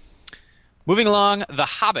 Moving along, The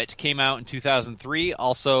Hobbit came out in 2003,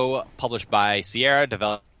 also published by Sierra,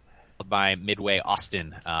 developed by Midway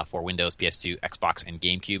Austin for Windows, PS2, Xbox, and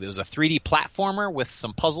GameCube. It was a 3D platformer with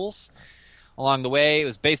some puzzles along the way. It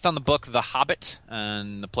was based on the book The Hobbit,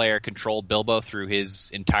 and the player controlled Bilbo through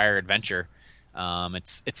his entire adventure.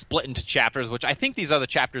 It's split into chapters, which I think these are the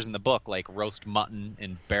chapters in the book, like Roast Mutton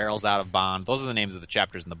and Barrels Out of Bond. Those are the names of the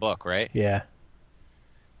chapters in the book, right? Yeah.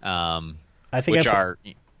 I think which are,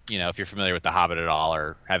 you know, if you're familiar with The Hobbit at all,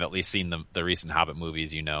 or have at least seen the recent Hobbit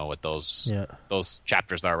movies, you know what those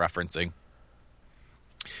chapters are referencing.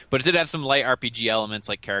 But it did have some light RPG elements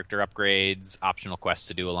like character upgrades, optional quests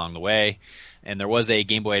to do along the way. And there was a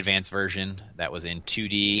Game Boy Advance version that was in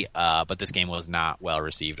 2D, but this game was not well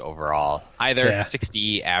received overall. Either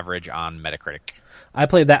 60 average on Metacritic. I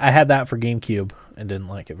played that. I had that for GameCube and didn't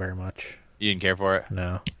like it very much. You didn't care for it?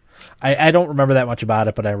 No. I don't remember that much about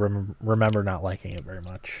it, but I remember not liking it very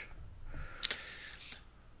much.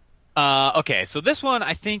 Okay, so this one,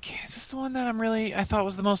 I think, is this the one that I thought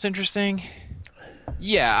was the most interesting?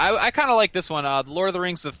 Yeah, I kind of like this one. Lord of the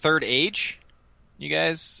Rings: The Third Age. You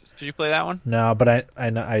guys, did you play that one? No, but I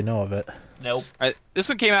know of it. Nope. This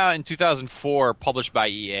one came out in 2004, published by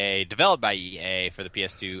EA, developed by EA for the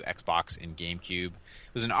PS2, Xbox, and GameCube.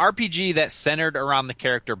 It was an RPG that centered around the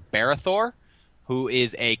character Barethor, who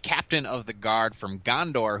is a captain of the guard from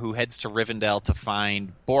Gondor who heads to Rivendell to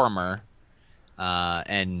find Boromir,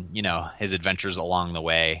 and, you know, his adventures along the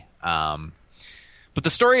way. But the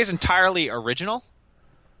story is entirely original,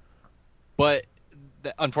 but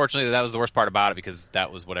unfortunately that was the worst part about it, because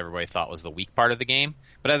that was what everybody thought was the weak part of the game.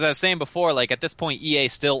 But as I was saying before, like, at this point EA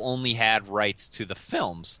still only had rights to the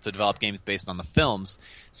films, to develop games based on the films.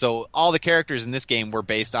 So all the characters in this game were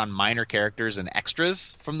based on minor characters and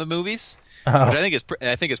extras from the movies. Oh. Which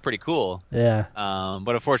I think is pretty cool. Yeah.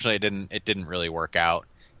 But unfortunately, it didn't really work out,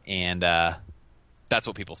 and that's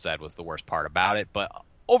what people said was the worst part about it. But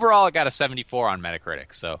overall, it got a 74 on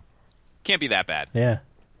Metacritic, so can't be that bad. Yeah.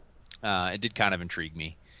 It did kind of intrigue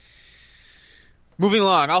me. Moving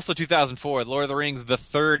along, also 2004, Lord of the Rings: The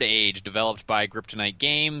Third Age, developed by Kryptonite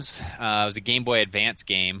Games. It was a Game Boy Advance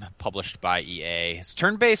game published by EA. It's a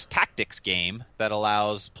turn-based tactics game that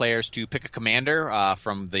allows players to pick a commander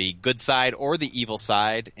from the good side or the evil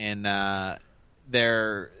side, and there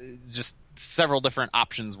are just several different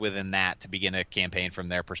options within that to begin a campaign from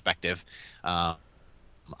their perspective. I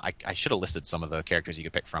should have listed some of the characters you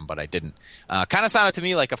could pick from, but I didn't. Kind of sounded to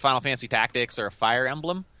me like a Final Fantasy Tactics or a Fire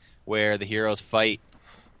Emblem, where the heroes fight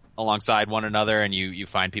alongside one another, and you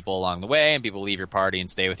find people along the way, and people leave your party and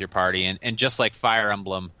stay with your party. And just like Fire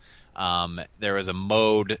Emblem, there was a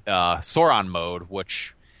mode, Sauron mode,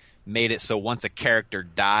 which made it so once a character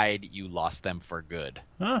died, you lost them for good.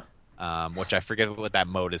 Huh. Which I forget what that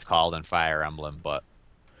mode is called in Fire Emblem, but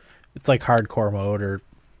it's like hardcore mode or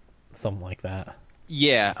something like that.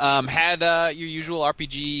 Yeah, had your usual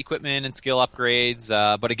RPG equipment and skill upgrades,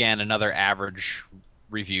 but again, another average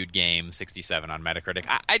reviewed game, 67 on Metacritic.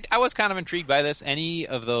 I was kind of intrigued by this. Any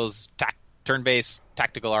of those turn-based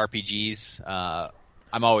tactical RPGs,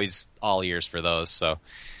 I'm always all ears for those. So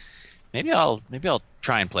maybe I'll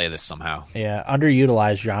try and play this somehow. Yeah,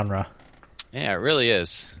 underutilized genre. Yeah, it really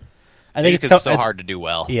is. I think it's so hard to do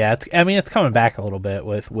well. Yeah, it's coming back a little bit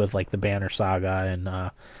with like the Banner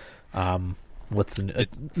Saga and what's the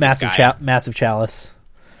Massive Chalice,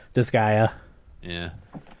 Disgaea. Yeah.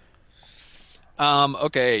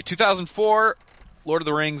 Okay, 2004, Lord of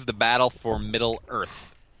the Rings: The Battle for Middle Earth.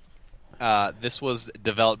 This was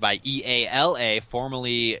developed by EALA,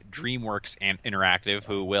 formerly DreamWorks and Interactive,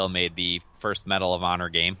 who Will made the first Medal of Honor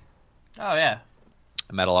game. Oh, yeah.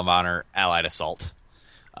 Medal of Honor Allied Assault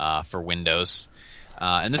for Windows.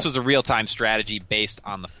 And this was a real-time strategy based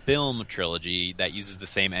on the film trilogy that uses the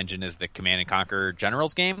same engine as the Command & Conquer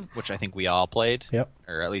Generals game, which I think we all played. Yep.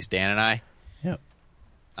 Or at least Dan and I. Yep.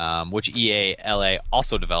 Which EALA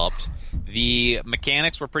also developed. The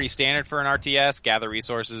mechanics were pretty standard for an RTS: gather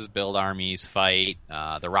resources, build armies, fight.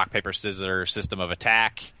 The rock, paper, scissors system of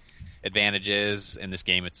attack advantages. In this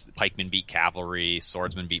game, it's pikemen beat cavalry,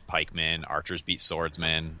 swordsmen beat pikemen, archers beat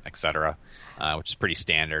swordsmen, etc., which is pretty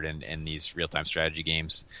standard in these real-time strategy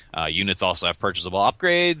games. Units also have purchasable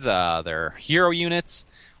upgrades. They're hero units,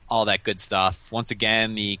 all that good stuff. Once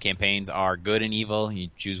again, the campaigns are good and evil. You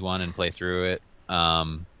choose one and play through it.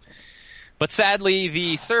 But sadly,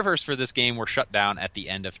 the servers for this game were shut down at the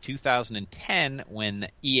end of 2010 when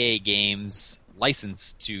EA Games'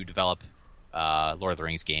 license to develop Lord of the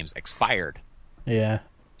Rings games expired. Yeah.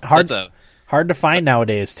 Hard to find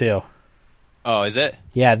nowadays, too. Oh, is it?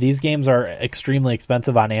 Yeah, these games are extremely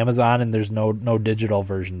expensive on Amazon, and there's no digital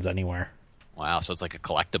versions anywhere. Wow, so it's like a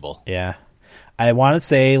collectible. Yeah. I want to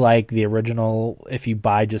say, like, the original, if you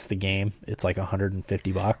buy just the game, it's like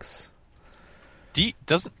 $150.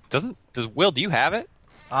 Does Will, do you have it?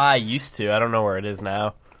 I used to. I don't know where it is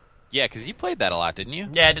now. Yeah, because you played that a lot, didn't you?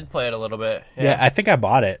 Yeah, I did play it a little bit. Yeah, I think I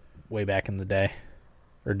bought it way back in the day.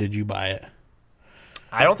 Or did you buy it?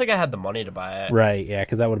 I don't think I had the money to buy it. Right, yeah,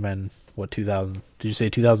 because that would have been, 2000? Did you say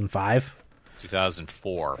 2005?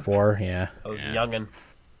 2004. 4, yeah. I was a youngin'.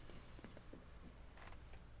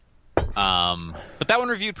 But that one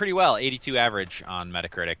reviewed pretty well, 82 average on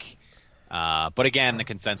Metacritic. But again, the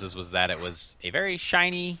consensus was that it was a very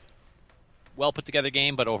shiny, well put together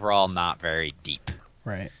game, but overall not very deep.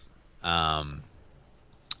 Right.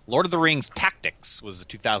 Lord of the Rings Tactics was a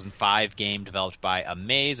 2005 game developed by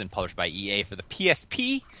Amaze and published by EA for the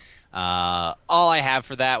PSP. All I have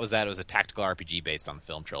for that was that it was a tactical RPG based on the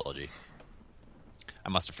film trilogy. I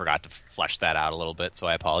must have forgot to flesh that out a little bit, so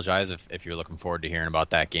I apologize if you're looking forward to hearing about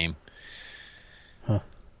that game. Huh.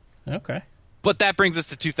 Okay. But that brings us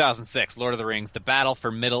to 2006, Lord of the Rings: The Battle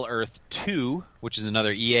for Middle-earth 2, which is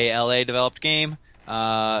another EALA developed game.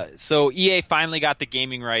 So EA finally got the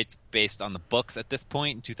gaming rights based on the books at this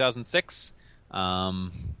point in 2006.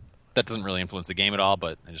 That doesn't really influence the game at all,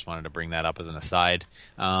 but I just wanted to bring that up as an aside.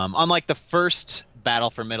 Unlike the first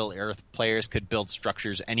Battle for Middle-earth, players could build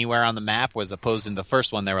structures anywhere on the map, as opposed to the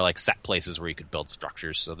first one, there were like set places where you could build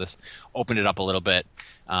structures. So this opened it up a little bit,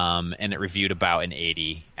 and it reviewed about an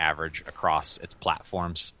 80 average across its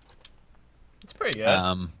platforms. It's pretty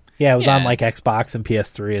good. Yeah, it was on like Xbox and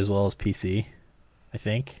PS3 as well as PC, I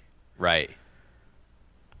think. Right.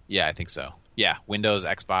 Yeah, I think so. Yeah, Windows,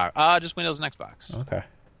 Xbox. Just Windows and Xbox. Okay.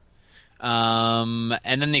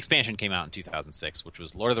 And then the expansion came out in 2006, which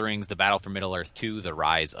was Lord of the Rings: The Battle for Middle-earth 2: The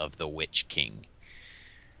Rise of the Witch King.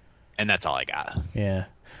 And that's all I got. Yeah.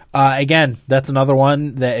 Again, that's another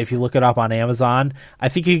one that if you look it up on Amazon, I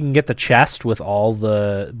think you can get the chest with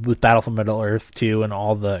with Battle for Middle-earth 2 and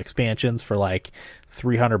all the expansions for like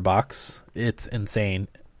 $300. It's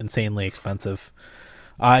insanely expensive.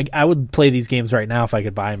 I would play these games right now if I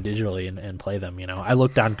could buy them digitally and play them. You know, I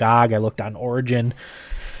looked on GOG, I looked on Origin.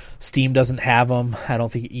 Steam doesn't have them. I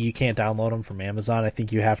don't think you can't download them from Amazon. I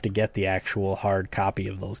think you have to get the actual hard copy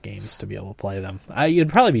of those games to be able to play them. It'd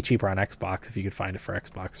probably be cheaper on Xbox if you could find it for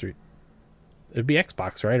Xbox. It'd be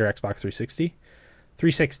Xbox, right? Or Xbox 360?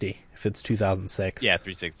 360 if it's 2006. Yeah,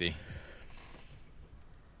 360.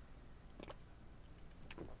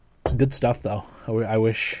 Good stuff, though. I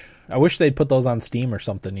wish they'd put those on Steam or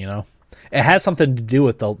something, you know? It has something to do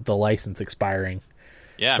with the license expiring.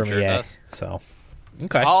 Yeah, I'm sure EA, it does. So,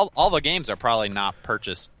 okay. All the games are probably not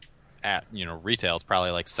purchased at retail. It's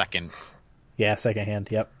probably like second. Yeah, secondhand.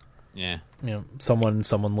 Yep. Yeah. You know, someone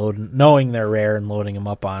loading, knowing they're rare and loading them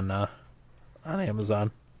up on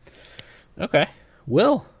Amazon. Okay,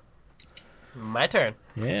 Will. My turn.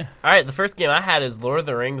 Yeah. All right, the first game I had is Lord of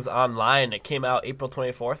the Rings Online. It came out April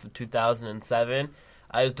 24th of 2007.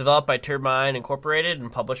 It was developed by Turbine Incorporated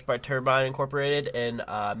and published by Turbine Incorporated and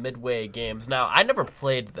Midway Games. Now, I never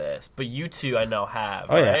played this, but you two I know have,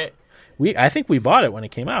 right? Yeah. I think we bought it when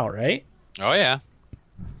it came out, right? Oh, yeah.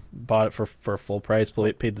 Bought it for full price,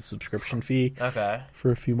 paid the subscription fee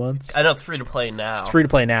for a few months. I know it's free to play now. It's free to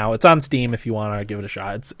play now. It's on Steam if you want to give it a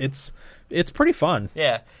shot. It's pretty fun.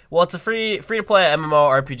 Yeah. Well, it's a free to play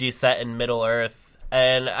MMORPG set in Middle Earth.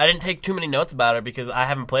 and I didn't take too many notes about it because I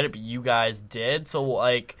haven't played it, but you guys did. So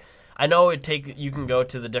like, I know you can go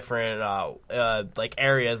to the different like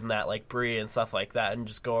areas and that, like Bree and stuff like that, and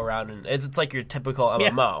just go around, and it's like your typical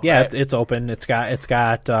MMO. Yeah, right? it's open. It's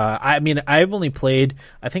got. I mean, I've only played.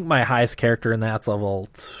 I think my highest character in that's level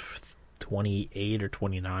 28 or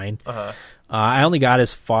 29. I only got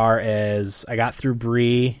as far as I got through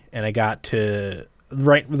Bree, and I got to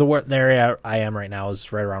the area I am right now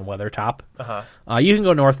is right around Weathertop. You can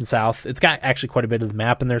go north and south. It's got actually quite a bit of the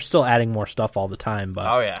map, and they're still adding more stuff all the time.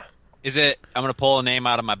 But Oh yeah. Is it? I'm gonna pull a name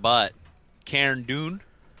out of my butt. Cairn Dune.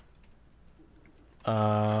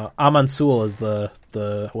 Amansul is the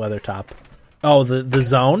Weathertop. Oh, the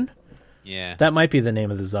zone. Yeah. That might be the name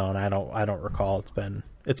of the zone. I don't recall.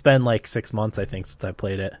 It's been like 6 months, I think, since I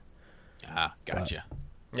played it. Gotcha.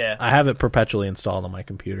 Yeah. I have it perpetually installed on my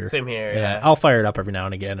computer. Same here. Yeah. I'll fire it up every now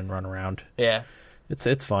and again and run around. Yeah.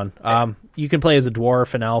 It's fun. You can play as a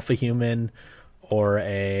dwarf, an alpha human, or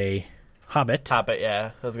a hobbit.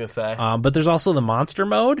 Yeah. I was gonna say. But there's also the monster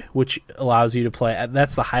mode, which allows you to play.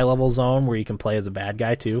 That's the high level zone where you can play as a bad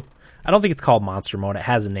guy too. I don't think it's called monster mode. It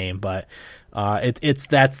has a name, but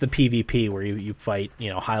that's the PvP where you fight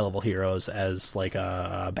high level heroes as like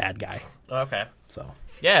a bad guy. Okay. So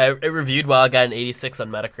Yeah, it reviewed well. I got an 86 on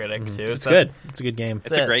Metacritic too. it's good. It's a good game.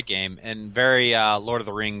 It's a great game and very Lord of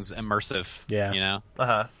the Rings immersive. Yeah.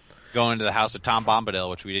 Going to the house of Tom Bombadil,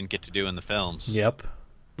 which we didn't get to do in the films. Yep.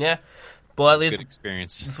 Yeah. Well, at It's a least good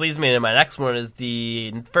experience. this leads me into my next one. Is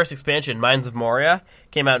the first expansion, Mines of Moria,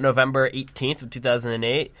 came out November 18th of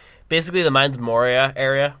 2008. Basically, the Mines of Moria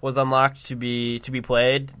area was unlocked to be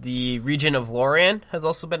played. The region of Lorien has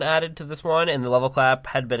also been added to this one, and the level cap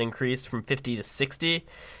had been increased from 50 to 60.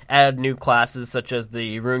 Added new classes such as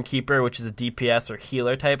the Rune Keeper, which is a DPS or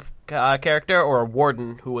healer type character, or a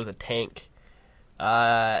Warden, who was a tank.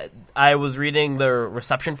 I was reading the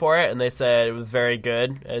reception for it, and they said it was very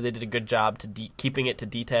good. They did a good job to keeping it to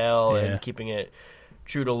detail and keeping it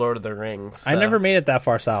true to Lord of the Rings. So. I never made it that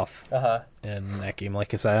far south in that game.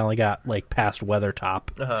 Like I said, I only got like past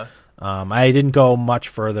Weathertop. I didn't go much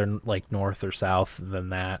further, like north or south than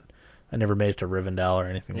that. I never made it to Rivendell or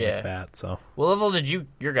anything like that. So, what level did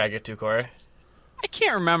your guy get to, Corey? I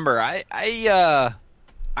can't remember. I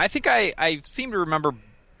think I seem to remember.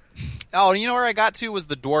 Oh, you know where I got to was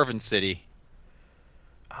the Dwarven City.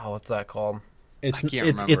 Oh, what's that called? I can't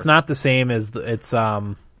remember. It's not the same as it's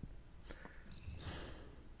not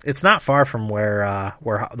far from where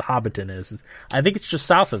the Hobbiton is. I think it's just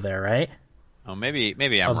south of there, right? Oh, maybe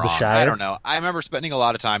I'm Of the wrong. Shire? I don't know. I remember spending a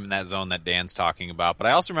lot of time in that zone that Dan's talking about, but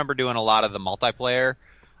I also remember doing a lot of the multiplayer.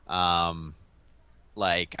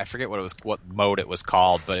 Like I forget what mode it was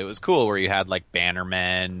called, but it was cool where you had like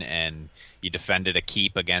bannermen and you defended a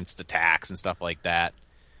keep against attacks and stuff like that.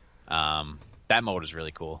 That mode is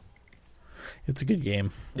really cool. It's a good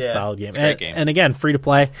game. Yeah, Solid game. it's a great game. And again, free to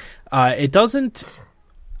play. It doesn't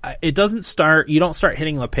start. You don't start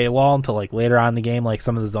hitting the paywall until like later on in the game. Like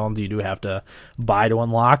some of the zones you do have to buy to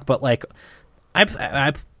unlock. But like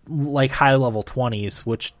I like high level 20s,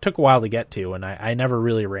 which took a while to get to, and I never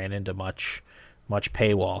really ran into much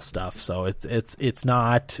paywall stuff. So it's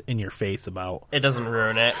not in your face about. It doesn't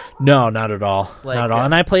ruin it. No, not at all. Like, not at all.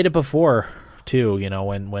 And I played it before too.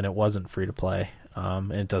 When it wasn't free to play.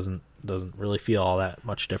 And it doesn't really feel all that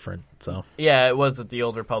much different. So Yeah, it was at the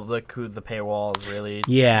Old Republic, who the paywall is really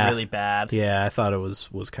really bad. Yeah, I thought it was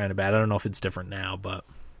kind of bad. I don't know if it's different now, but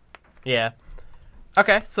Yeah.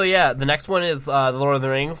 Okay, so yeah, the next one is The Lord of the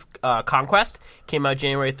Rings Conquest. Came out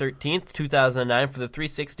January 13th, 2009 for the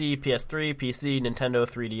 360, PS3, PC, Nintendo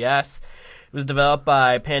 3DS. It was developed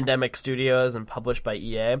by Pandemic Studios and published by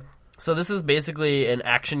EA. So this is basically an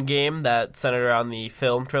action game that's centered around the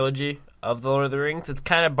film trilogy of The Lord of the Rings. It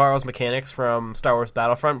kind of borrows mechanics from Star Wars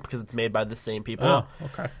Battlefront because it's made by the same people. oh,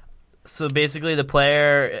 okay. So basically, the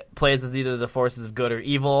player plays as either the forces of good or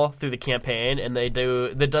evil through the campaign, and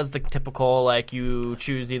that does the typical, like, you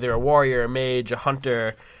choose either a warrior, a mage, a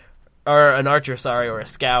hunter, or an archer, or a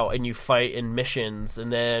scout, and you fight in missions,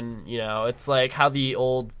 and then, it's like how the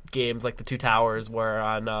old games, like the Two Towers, were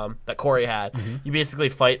on, that Corey had. Mm-hmm. You basically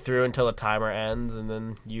fight through until the timer ends, and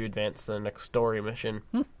then you advance to the next story mission.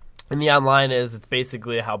 And the online it's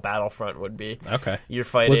basically how Battlefront would be. Okay. You're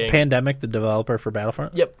fighting. Was Pandemic the developer for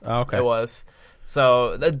Battlefront? Yep. Oh, okay. It was.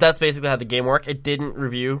 So that's basically how the game worked. It didn't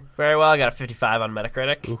review very well. I got a 55 on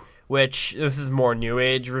Metacritic, which this is more New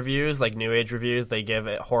Age reviews. Like New Age reviews, they give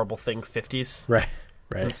it horrible things 50s Right.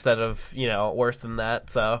 instead of, worse than that.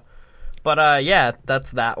 So, but yeah,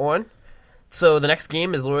 that's that one. So the next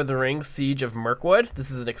game is Lord of the Rings Siege of Mirkwood.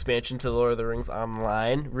 This is an expansion to Lord of the Rings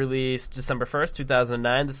Online. Released December 1st,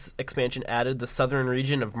 2009. This expansion added the southern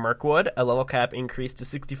region of Mirkwood, a level cap increase to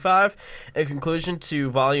 65, a conclusion to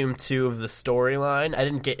Volume 2 of the storyline. I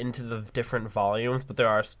didn't get into the different volumes, but there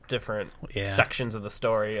are different sections of the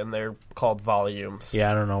story, and they're called volumes.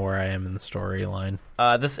 Yeah, I don't know where I am in the storyline.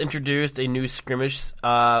 This introduced a new skirmish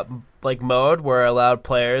mode where it allowed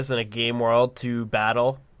players in a game world to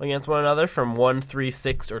battle against one another from 1, 3,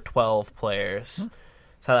 6, or 12 players.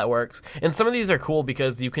 That's how that works. And some of these are cool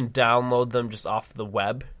because you can download them just off the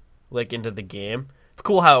web, like into the game. It's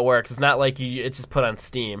cool how it works. It's not like it's just put on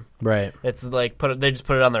Steam. Right. It's like they just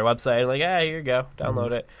put it on their website. Like, here you go,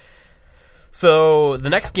 download it. So the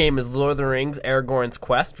next game is Lord of the Rings Aragorn's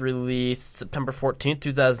Quest, released September 14th,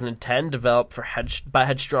 2010, developed by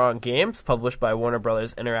Headstrong Games, published by Warner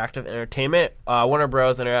Bros. Interactive Entertainment. Warner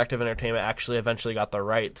Bros. Interactive Entertainment actually eventually got the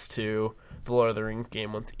rights to the Lord of the Rings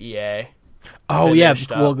game once EA. Oh yeah,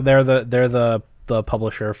 well they're the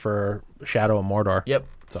publisher for Shadow of Mordor. Yep.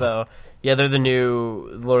 So yeah, they're the new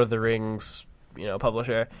Lord of the Rings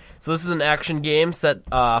publisher. So this is an action game set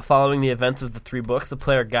following the events of the 3 books. The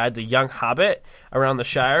player guides a young hobbit around the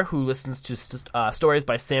Shire who listens to stories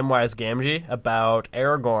by Samwise Gamgee about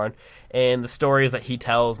Aragorn, and the stories that he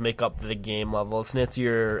tells make up the game levels. And it's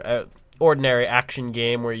your ordinary action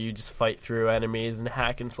game where you just fight through enemies and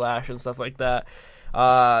hack and slash and stuff like that.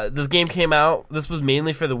 This game came out, this was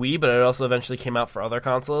mainly for the Wii, but it also eventually came out for other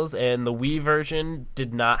consoles, and the Wii version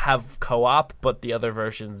did not have co-op, but the other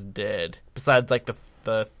versions did, besides like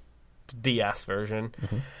the DS version.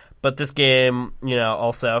 Mm-hmm. But this game,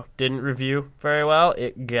 also didn't review very well.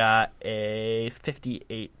 It got a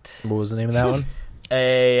 58. What was the name of that one?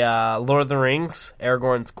 A Lord of the Rings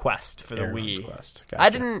Aragorn's Quest for the Aragorn's Wii. Quest. Gotcha. I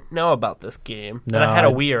didn't know about this game, No, but I had a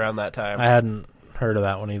Wii around that time. I hadn't heard of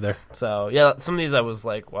that one either. So yeah, some of these I was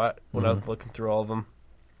like, what? When I was looking through all of them.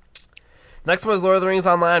 Next one is Lord of the Rings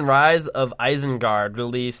Online Rise of Isengard,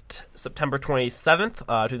 released September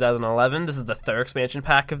 27th, 2011. This is the 3rd expansion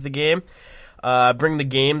pack of the game. Bring the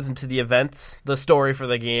games into the story for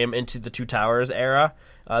the game into the Two Towers era.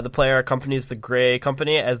 The player accompanies the Grey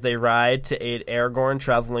Company as they ride to aid Aragorn,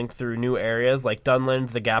 traveling through new areas like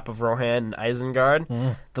Dunland, the Gap of Rohan, and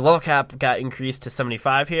Isengard. The level cap got increased to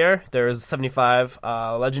 75 here. There's 75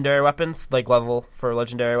 legendary weapons, like level for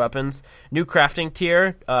legendary weapons. New crafting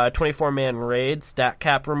tier, 24-man raid, stat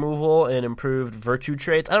cap removal, and improved virtue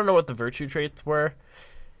traits. I don't know what the virtue traits were.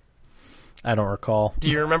 I don't recall. Do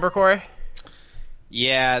you remember, Corey?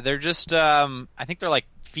 Yeah, they're just, I think they're like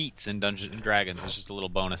feats in Dungeons and Dragons. It's just a little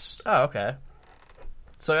bonus. Oh, okay.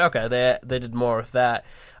 So, okay, they did more with that.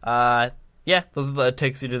 Yeah, those are the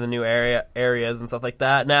takes you to the new areas and stuff like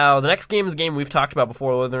that. Now, the next game is a game we've talked about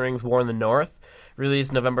before, Lord of the Rings War in the North.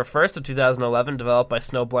 Released November 1st of 2011, developed by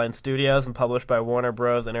Snowblind Studios and published by Warner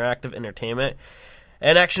Bros. Interactive Entertainment.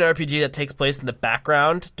 An action RPG that takes place in the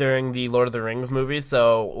background during the Lord of the Rings movies.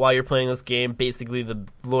 So while you're playing this game, basically the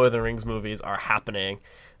Lord of the Rings movies are happening.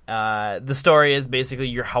 The story is basically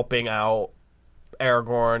you're helping out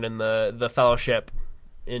Aragorn and the Fellowship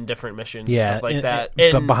in different missions and stuff like that.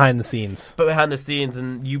 But behind the scenes. But behind the scenes,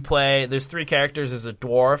 and you play, there's 3 characters. There's a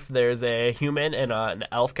dwarf, there's a human, and an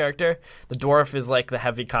elf character. The dwarf is like the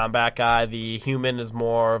heavy combat guy. The human is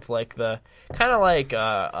more of like the, kind of like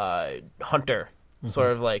hunter.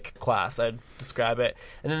 Sort of like class, I'd describe it.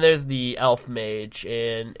 And then there's the elf mage,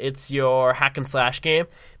 and it's your hack and slash game.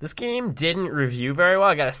 This game didn't review very well.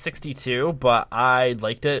 I got a 62, but I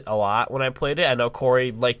liked it a lot when I played it. I know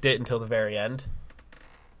Corey liked it until the very end.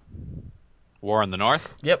 War in the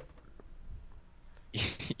North? Yep.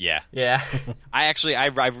 Yeah. Yeah. I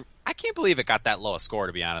can't believe it got that low a score,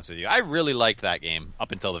 to be honest with you. I really liked that game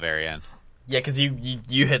up until the very end. Yeah, because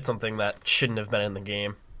you hit something that shouldn't have been in the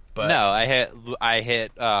game. But no, I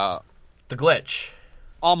hit the glitch.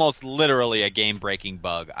 Almost literally a game-breaking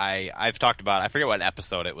bug. I've talked about, I forget what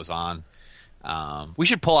episode it was on. We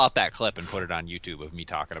should pull out that clip and put it on YouTube of me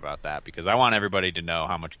talking about that, because I want everybody to know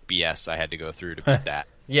how much BS I had to go through to beat that.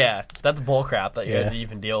 Yeah, that's bullcrap that you had to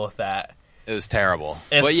even deal with that. It was terrible.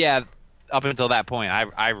 But yeah, up until that point,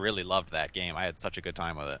 I really loved that game. I had such a good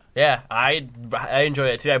time with it. Yeah, I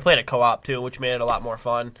enjoyed it too. I played it co-op too, which made it a lot more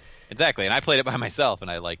fun. Exactly, and I played it by myself, and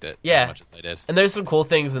I liked it as much as I did. And there's some cool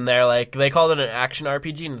things in there, like they called it an action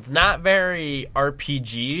RPG, and it's not very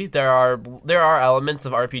RPG. There are elements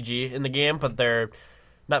of RPG in the game, but they're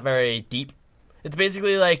not very deep. It's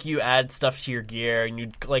basically like you add stuff to your gear, and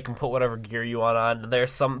you like can put whatever gear you want on.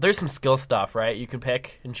 There's some skill stuff, right? You can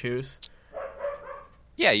pick and choose.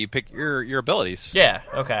 Yeah, you pick your abilities. Yeah.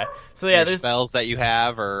 Okay. So yeah, your there's spells that you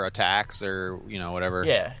have, or attacks, or whatever.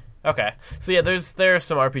 Yeah. Okay, so yeah, there are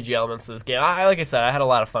some RPG elements to this game. Like I said, I had a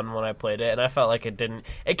lot of fun when I played it, and I felt like it didn't.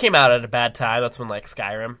 It came out at a bad time. That's when like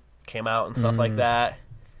Skyrim came out and stuff like that.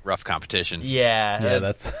 Rough competition. Yeah, Yeah,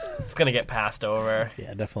 that's it's gonna get passed over.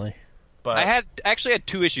 yeah, definitely. But I actually had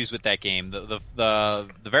two issues with that game. The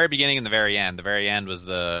very beginning and the very end. The very end was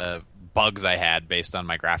the bugs I had based on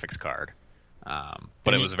my graphics card.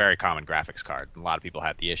 But it was a very common graphics card. A lot of people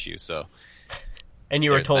had the issue, so and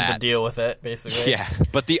you were there's told to that. deal with it, basically. yeah.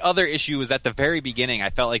 But the other issue was at the very beginning. I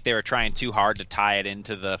felt like they were trying too hard to tie it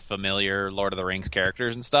into the familiar Lord of the Rings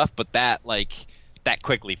characters and stuff. But that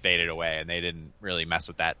quickly faded away, and they didn't really mess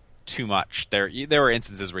with that too much. There were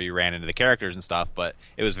instances where you ran into the characters and stuff, but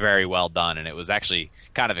it was very well done, and it was actually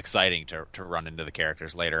kind of exciting to run into the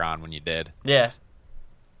characters later on when you did. Yeah.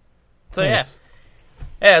 So Nice.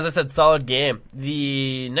 yeah, as I said, solid game.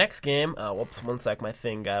 The next game, whoops, one sec, my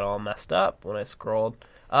thing got all messed up when I scrolled.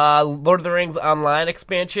 Lord of the Rings Online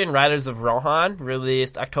expansion, Riders of Rohan,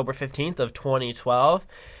 released October 15th of 2012.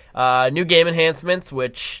 New game enhancements,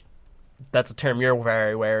 which that's a term you're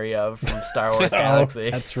very wary of from Star Wars Galaxy.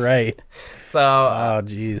 Oh, that's right. So, Oh,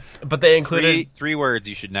 jeez. but they included Three words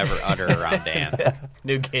you should never utter around Dan.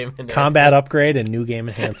 new game enhancements. Combat upgrade and new game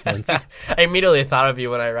enhancements. I immediately thought of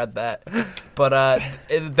you when I read that. But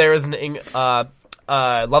there was an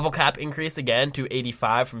level cap increase again to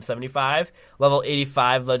 85 from 75. Level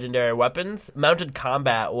 85 legendary weapons. Mounted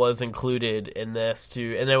combat was included in this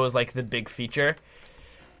too, and it was like the big feature.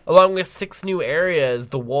 Along with 6 new areas: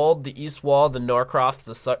 the Wold, the East Wall, the Norcroft,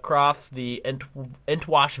 the Sutcrofts, the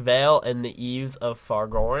Entwash Vale, and the Eves of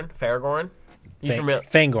Fargorn. You familiar?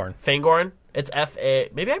 Fangorn. Fangorn? It's F-A...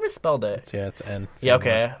 Maybe I misspelled it. Yeah, it's N. Yeah,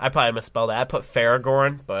 okay. I probably misspelled it. I put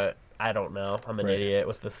Faragorn, but I don't know. I'm an Right. idiot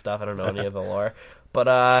with this stuff. I don't know any of the lore.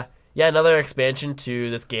 But, yeah, another expansion to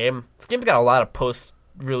this game. This game's got a lot of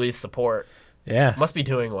post-release support. Yeah. Must be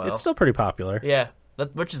doing well. It's still pretty popular. Yeah,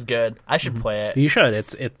 which is good. I should play it. You should.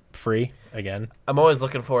 It's free again. I'm always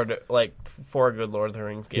looking forward to, for a good Lord of the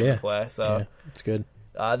Rings game Yeah. to play. So, Yeah, it's good.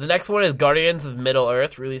 The next one is Guardians of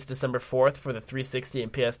Middle-earth, released December 4th for the 360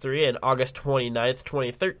 and PS3, and August 29th,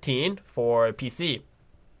 2013 for PC.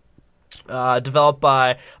 Developed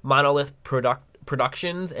by Monolith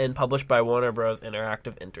Productions and published by Warner Bros.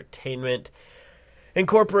 Interactive Entertainment.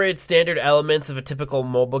 Incorporates standard elements of a typical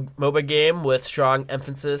MOBA game with strong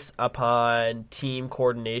emphasis upon team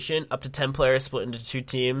coordination. Up to 10 players split into 2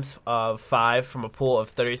 teams of 5 from a pool of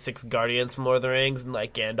 36 Guardians from Lord of the Rings, and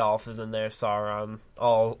like Gandalf is in there, Sauron,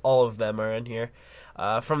 all of them are in here.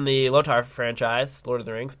 From the Lothar franchise, Lord of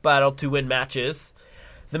the Rings, battle to win matches.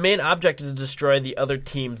 The main object is to destroy the other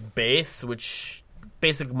team's base, which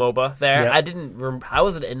basic MOBA there. Yeah. I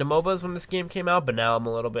wasn't into MOBAs when this game came out, but now I'm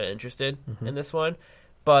a little bit interested in this one.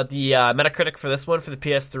 But the Metacritic for this one for the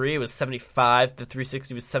PS3 was 75, the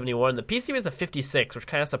 360 was 71, the PC was a 56, which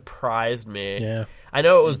kind of surprised me. Yeah. I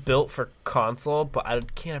know it was built for console, but I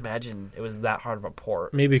can't imagine it was that hard of a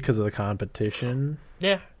port. Maybe because of the competition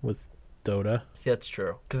Yeah, with Dota. that's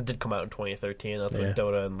true. Because it did come out in 2013. That's when Yeah.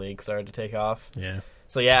 Dota and League started to take off. Yeah.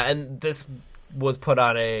 So yeah, and this was put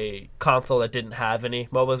on a console that didn't have any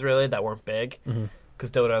MOBAs really, that weren't big,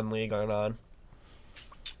 because Dota and League aren't on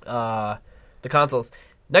the consoles.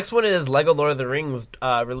 Next one is Lego Lord of the Rings,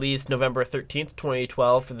 released November 13th,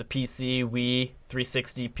 2012 for the PC, Wii,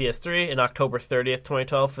 360, PS3, and October 30th,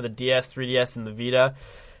 2012 for the DS, 3DS, and the Vita.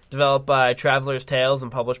 Developed by Traveler's Tales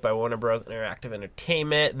and published by Warner Bros. Interactive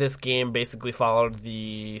Entertainment. This game basically followed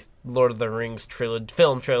the Lord of the Rings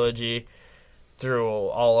film trilogy through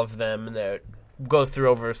all of them, and it goes through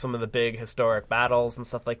over some of the big historic battles and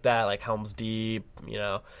stuff like that, like Helm's Deep,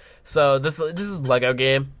 So this is a Lego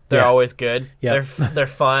game. They're Yeah. always good. Yeah. They're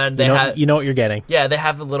fun. They You know what you're getting. yeah, they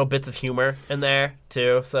have the little bits of humor in there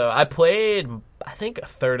too. So I played, I think, a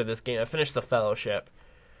third of this game. I finished the Fellowship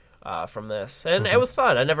from this, and it was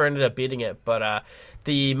fun. I never ended up beating it, but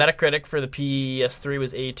the Metacritic for the PS3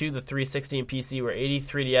 was 82, the 360 and PC were 80,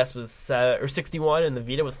 3DS was 61, and the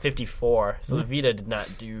Vita was 54. So the Vita did not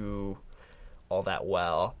do all that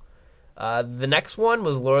well. The next one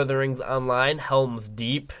was Lord of the Rings Online, Helm's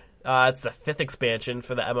Deep. It's the 5th expansion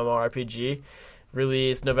for the MMORPG.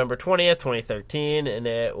 Released November 20th, 2013, and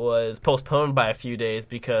it was postponed by a few days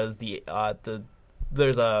because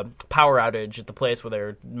there's a power outage at the place where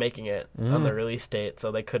they're making it on the release date,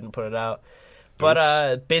 so they couldn't put it out.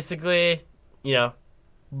 But basically,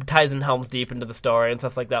 ties in Helm's Deep into the story and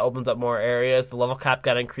stuff like that, opens up more areas. The level cap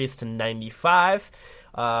got increased to 95.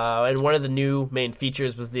 And one of the new main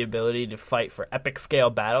features was the ability to fight for epic scale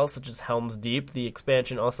battles, such as Helm's Deep. The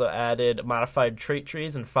expansion also added modified trait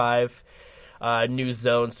trees and 5 new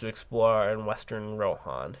zones to explore in Western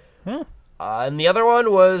Rohan. And the other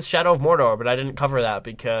one was Shadow of Mordor, but I didn't cover that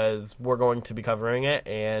because we're going to be covering it,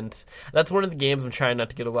 and that's one of the games I'm trying not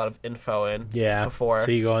to get a lot of info in. Yeah. Before. So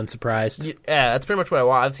you go unsurprised. Yeah, that's pretty much what I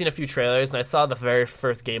want. I've seen a few trailers, and I saw the very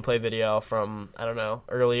first gameplay video from, I don't know,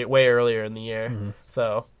 way earlier in the year. Mm-hmm.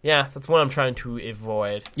 So, yeah, that's one I'm trying to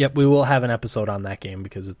avoid. Yep, we will have an episode on that game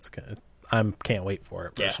because I can't wait for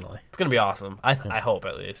it personally. Yeah, it's going to be awesome. I hope,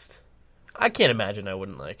 at least. I can't imagine I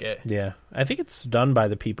wouldn't like it. Yeah, I think it's done by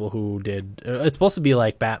the people who did. It's supposed to be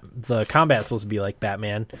like the combat's supposed to be like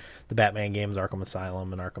Batman, the Batman games, Arkham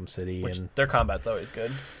Asylum and Arkham City, Which and their combat's always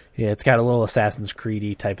good. yeah, it's got a little Assassin's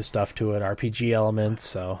Creed-y type of stuff to it, RPG elements.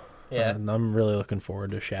 So Yeah. I'm really looking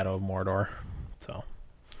forward to Shadow of Mordor. So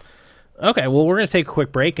okay, well we're gonna take a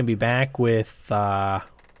quick break and be back with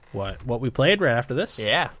what we played right after this.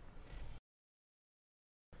 Yeah.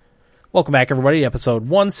 Welcome back, everybody, to episode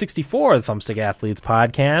 164 of the Thumbstick Athletes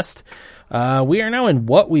podcast. We are now in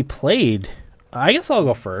what we played. I guess I'll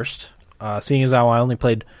go first, seeing as how I only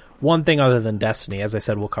played one thing other than Destiny. As I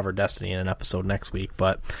said, we'll cover Destiny in an episode next week,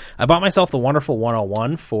 but I bought myself the Wonderful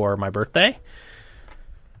 101 for my birthday.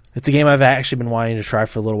 It's a game I've actually been wanting to try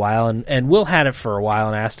for a little while, and Will had it for a while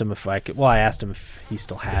and asked him if I could. Well, I asked him if he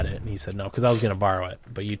still had it, and he said no, because I was going to borrow it,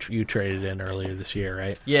 but you traded in earlier this year,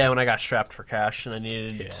 right? Yeah, when I got strapped for cash and I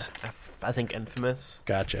needed, I think, Infamous.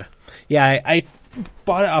 Gotcha. Yeah, I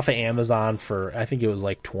bought it off of Amazon for, I think it was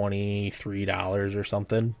like $23 or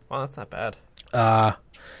something. Wow, that's not bad.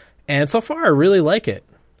 And so far, I really like it.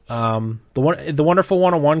 The Wonderful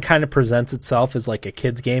 101 kind of presents itself as like a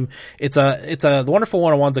kid's game. The Wonderful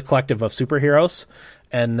 101's a collective of superheroes,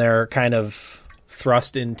 and they're kind of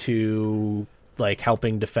thrust into like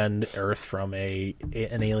helping defend Earth from an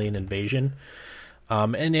alien invasion.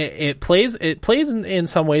 And it plays in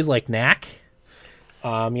some ways like Knack. You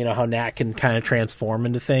know how Knack can kind of transform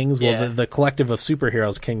into things. Well, Yeah. the collective of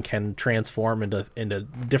superheroes can transform into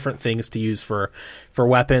different things to use for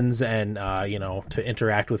weapons and to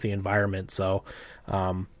interact with the environment. So,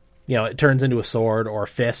 it turns into a sword or a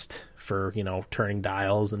fist for turning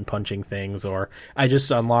dials and punching things. Or I just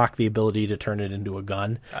unlock the ability to turn it into a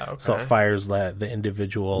gun, Oh, okay. so it fires the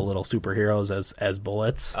individual little superheroes as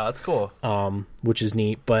bullets. Oh, that's cool. Which is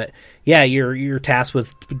neat. But yeah, you're tasked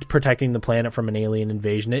with protecting the planet from an alien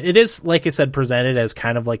invasion. It is, like I said, presented as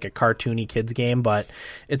kind of like a cartoony kids game, but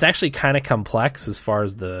it's actually kind of complex as far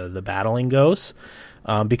as the battling goes.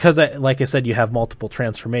 Because, like I said, you have multiple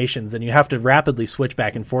transformations, and you have to rapidly switch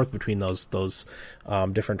back and forth between those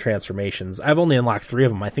different transformations. I've only unlocked 3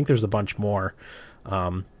 of them. I think there's a bunch more.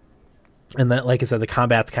 And that, like I said, the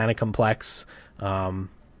combat's kind of complex.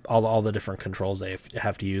 All the different controls they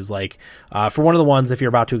have to use. Like for one of the ones, if you're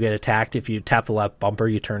about to get attacked, if you tap the left bumper,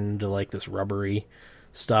 you turn into like this rubbery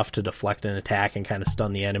stuff to deflect an attack and kind of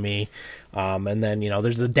stun the enemy. And then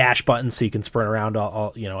there's the dash button so you can sprint around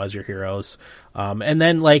all as your heroes. And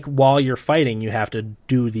then like while you're fighting, you have to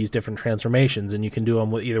do these different transformations, and you can do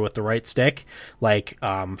them either with the right stick, like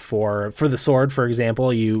for the sword, for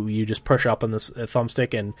example, you just push up on this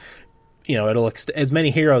thumbstick, and it'll as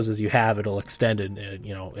many heroes as you have, it'll extend it.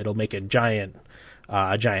 It'll make a giant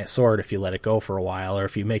sword if you let it go for a while, or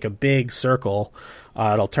if you make a big circle,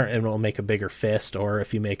 it'll make a bigger fist, or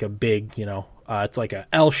if you make a big, it's like a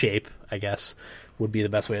L shape, I guess would be the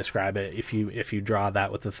best way to describe it. If you draw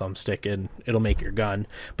that with the thumbstick, and it'll make your gun.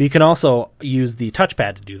 But you can also use the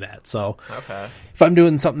touchpad to do that. So Okay. if I'm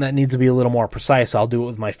doing something that needs to be a little more precise, I'll do it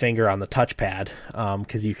with my finger on the touchpad,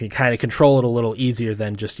 because you can kind of control it a little easier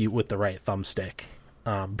than just with the right thumbstick.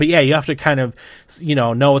 But yeah, you have to kind of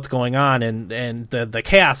know what's going on, and the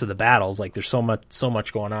chaos of the battles. Like there's so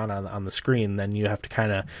much going on the screen. Then you have to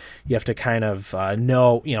kind of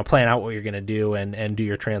know, plan out what you're going to do, and do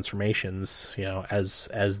your transformations as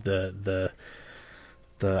the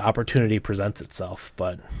opportunity presents itself.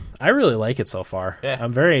 But I really like it so far. Yeah.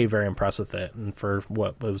 I'm very, very impressed with it, and for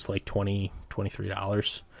what it was like $23,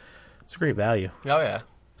 it's a great value. Oh, yeah.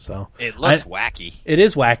 So It looks wacky. It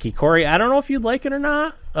is wacky, Corey. I don't know if you'd like it or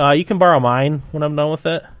not. You can borrow mine when I'm done with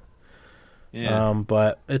it. Yeah.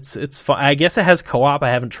 But it's fun. I guess it has co-op. I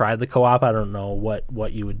haven't tried the co-op. I don't know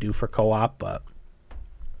what you would do for co-op, but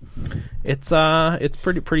it's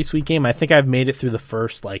pretty sweet game. I think I've made it through the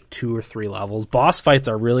first like 2 or 3 levels. Boss fights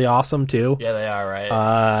are really awesome too. Yeah, they are, right?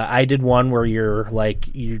 I did one where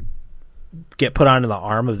you get put onto the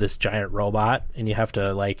arm of this giant robot, and you have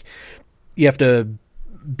to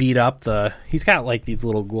beat up he's got like these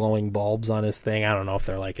little glowing bulbs on his thing. I don't know if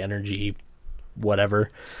they're like energy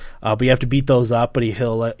whatever, but you have to beat those up, but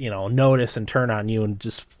he'll notice and turn on you and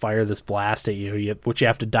just fire this blast at you, which you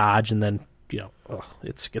have to dodge, and then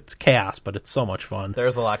it's chaos, but it's so much fun.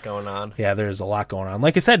 There's a lot going on. Yeah, there's a lot going on.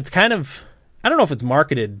 Like I said, it's kind of I don't know if it's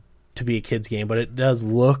marketed to be a kid's game, but it does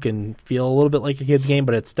look and feel a little bit like a kid's game.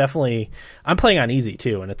 But it's definitely, I'm playing on easy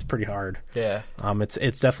too, and it's pretty hard. Yeah.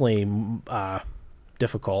 It's definitely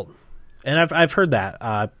difficult, and I've heard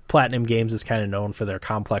that Platinum Games is kind of known for their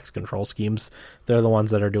complex control schemes. They're the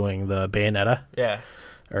ones that are doing the Bayonetta. Yeah.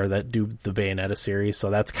 Or that do the Bayonetta series, so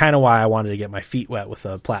that's kind of why I wanted to get my feet wet with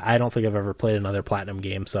I don't think I've ever played another Platinum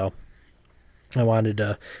game, so I wanted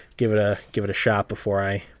to give it a shot before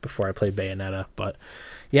I played Bayonetta. But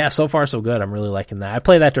yeah, so far so good. I'm really liking that. I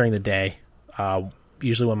play that during the day,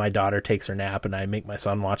 usually when my daughter takes her nap, and I make my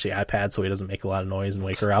son watch the iPad so he doesn't make a lot of noise and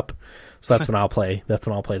wake her up. So that's when I'll play. That's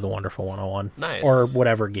when I'll play the Wonderful 101, Nice. or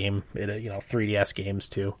whatever game, 3DS games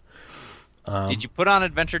too. Did you put on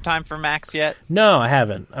Adventure Time for Max yet? No, I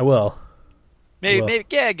haven't. I will. Maybe,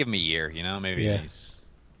 yeah, give him a year, Maybe Yeah. he's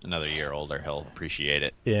another year older. He'll appreciate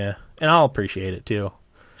it. Yeah, and I'll appreciate it too.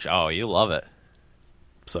 Oh, you love it.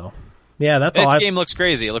 So, yeah, that's all. This game looks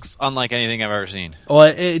crazy. It looks unlike anything I've ever seen.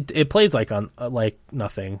 Well, it plays like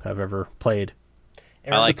nothing I've ever played.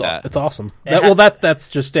 I like that. It's awesome. Yeah. That's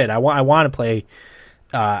just it. I want to play.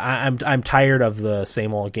 I'm tired of the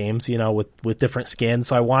same old games, with different skins.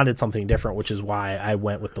 So I wanted something different, which is why I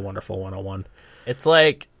went with the Wonderful 101. It's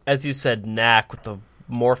like, as you said, Knack with the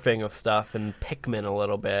morphing of stuff, and Pikmin a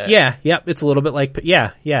little bit. Yeah, it's a little bit like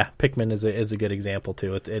Pikmin is a good example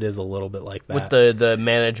too. It is a little bit like that With the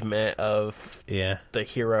management of yeah. the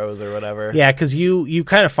heroes or whatever. Yeah, because you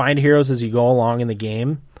kind of find heroes as you go along in the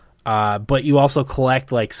game, but you also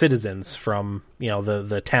collect like citizens from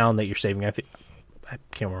the town that you're saving. I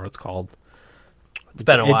can't remember what it's called. It's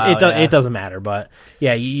been a while. It doesn't matter, but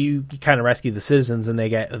yeah, you kind of rescue the citizens, and they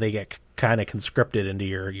get kind of conscripted into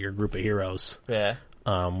your group of heroes. Yeah.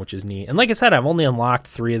 Which is neat. And like I said, I've only unlocked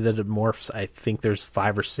 3 of the morphs. I think there's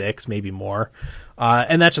 5 or 6, maybe more.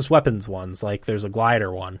 And that's just weapons ones. Like there's a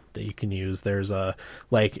glider one that you can use. There's a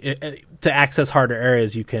to access harder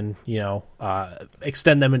areas, you can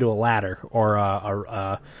extend them into a ladder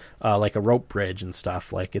or like a rope bridge and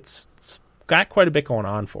stuff. Like it's got quite a bit going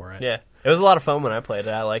on for it. Yeah. It was a lot of fun when I played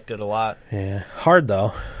it. I liked it a lot. Yeah. Hard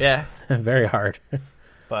though. Yeah. Very hard.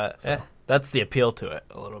 But that's the appeal to it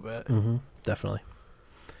a little bit. Mm-hmm. Definitely.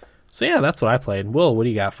 So yeah, that's what I played. Will, what do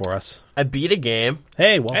you got for us? I beat a game.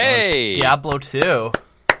 Hey, well Hey! Diablo 2. done.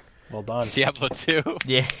 Well done. Diablo 2.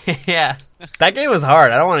 Yeah. That game was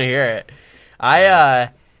hard. I don't want to hear it. I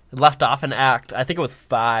left off an act. I think it was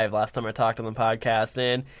 5 last time I talked on the podcast,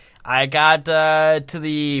 and I got to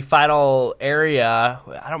the final area.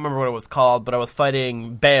 I don't remember what it was called, but I was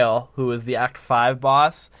fighting Baal, who was the Act 5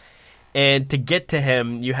 boss. And to get to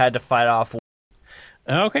him, you had to fight off.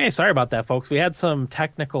 Okay, sorry about that, folks. We had some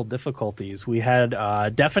technical difficulties. We had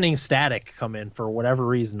deafening static come in for whatever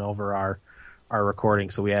reason over our recording,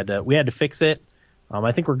 so we had to fix it.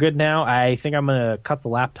 I think we're good now. I think I'm gonna cut the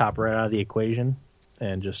laptop right out of the equation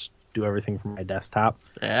and just do everything from my desktop.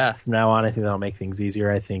 Yeah. From now on, I think that'll make things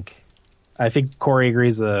easier. I think Corey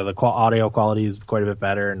agrees the audio quality is quite a bit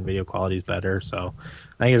better and video quality is better. So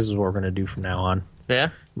I think this is what we're gonna do from now on. Yeah.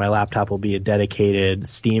 My laptop will be a dedicated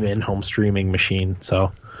Steam in-home streaming machine,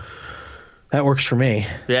 so that works for me.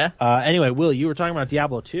 Yeah. Anyway, Will, you were talking about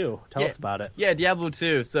Diablo 2. Tell us about it. Yeah, Diablo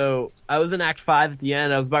 2. So I was in Act 5 at the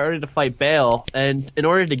end. I was about ready to fight Baal, and in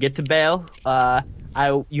order to get to Baal,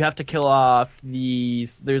 you have to kill off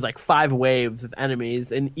there's like 5 waves of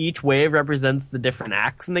enemies, and each wave represents the different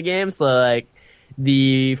acts in the game. So like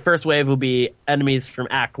the first wave will be enemies from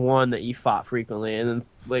Act 1 that you fought frequently, and then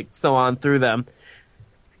like so on through them.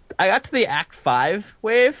 I got to the Act 5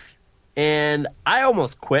 wave, and I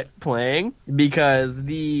almost quit playing because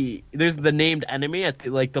there's the named enemy at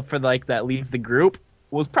that leads the group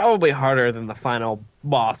was probably harder than the final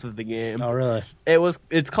boss of the game. Oh, really?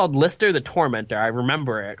 It's called Lister the Tormentor. I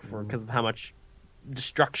remember it because of how much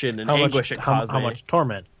destruction and anguish it caused me. How much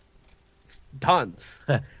torment? Tons.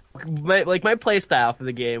 my play style for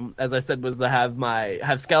the game, as I said, was to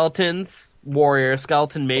have skeletons, warriors,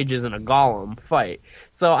 skeleton mages, and a golem fight.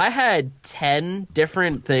 So I had 10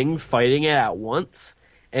 different things fighting it at once,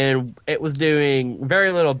 and it was doing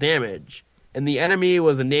very little damage. And the enemy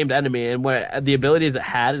was a named enemy, and what the abilities it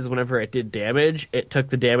had is whenever it did damage, it took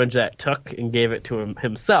the damage that it took and gave it to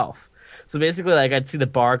himself. So basically, like, I'd see the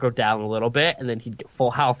bar go down a little bit, and then he'd get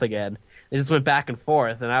full health again. It just went back and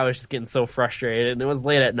forth, and I was just getting so frustrated. And it was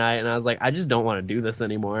late at night, and I was like, I just don't want to do this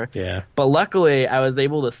anymore. Yeah. But luckily, I was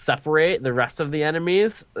able to separate the rest of the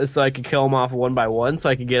enemies so I could kill them off one by one, so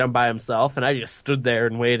I could get him by himself. And I just stood there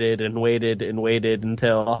and waited and waited and waited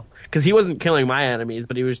until... Because he wasn't killing my enemies,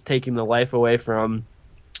 but he was taking the life away from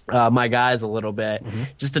my guys a little bit. Mm-hmm.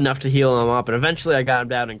 Just enough to heal them up. And eventually I got him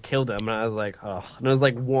down and killed him, and I was like, oh. And it was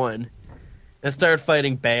like 1. And I started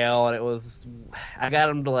fighting Bale, and I got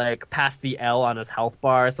him to like pass the L on his health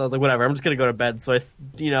bar. So I was like, whatever, I'm just gonna go to bed. So I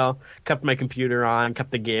kept my computer on,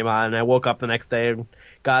 kept the game on, and I woke up the next day and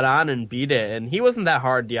got on and beat it. And he wasn't that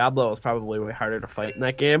hard. Diablo was probably way harder to fight in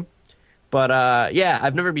that game. But yeah,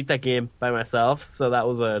 I've never beat that game by myself, so that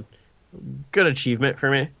was a good achievement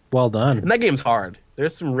for me. Well done. And that game's hard.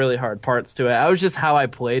 There's some really hard parts to it. I was just how I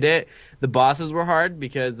played it. The bosses were hard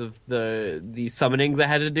because of the summonings I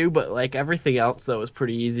had to do, but like everything else though was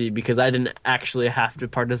pretty easy because I didn't actually have to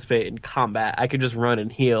participate in combat. I could just run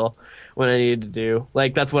and heal when I needed to do.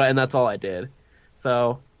 Like that's all I did.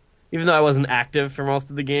 So even though I wasn't active for most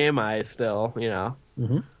of the game, I still,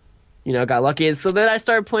 got lucky. So then I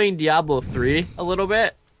started playing Diablo 3 a little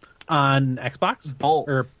bit. On Xbox? Both.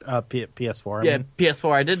 Or PS4? Yeah,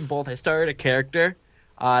 PS4. I did both. I started a character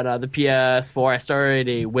on the PS4. I started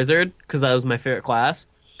a wizard because that was my favorite class.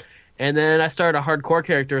 And then I started a hardcore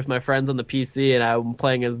character with my friends on the PC, and I'm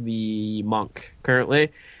playing as the monk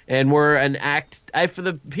currently. And we're for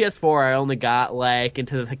the PS4, I only got like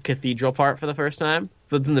into the cathedral part for the first time.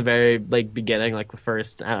 So it's in the very like beginning, like the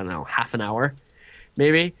first, I don't know, half an hour,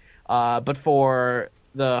 maybe. But for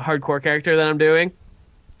the hardcore character that I'm doing,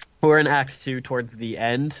 we're in Act 2 towards the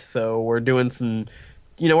end, so we're doing some,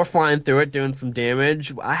 we're flying through it, doing some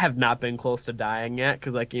damage. I have not been close to dying yet,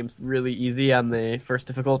 because that game's really easy on the first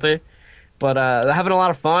difficulty. But having a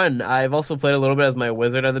lot of fun. I've also played a little bit as my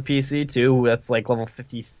wizard on the PC, too. That's like level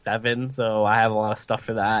 57, so I have a lot of stuff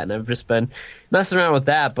for that, and I've just been messing around with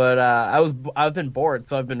that. But I've been bored,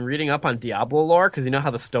 so I've been reading up on Diablo lore, because you know how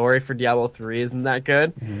the story for Diablo 3 isn't that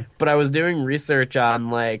good? Mm-hmm. But I was doing research on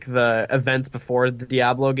like the events before the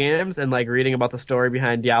Diablo games, and like reading about the story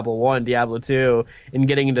behind Diablo 1, Diablo 2, and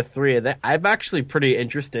getting into 3. I'm actually pretty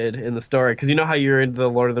interested in the story, because you know how you're into the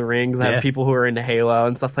Lord of the Rings, I have people who are into Halo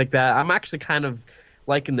and stuff like that. I'm actually kind of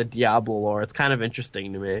liking the Diablo lore. It's kind of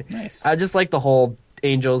interesting to me. Nice. I just like the whole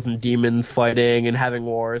angels and demons fighting and having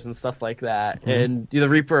wars and stuff like that. Mm-hmm. And the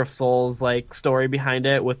Reaper of Souls like story behind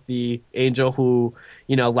it with the angel who,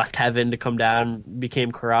 left heaven to come down,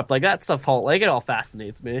 became corrupt. Like that stuff, like it all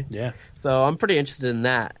fascinates me. Yeah. So I'm pretty interested in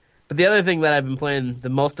that. But the other thing that I've been playing the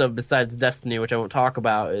most of besides Destiny, which I won't talk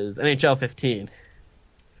about, is NHL 15.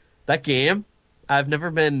 That game, I've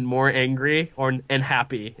never been more angry and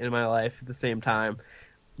happy in my life at the same time.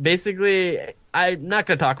 Basically, I'm not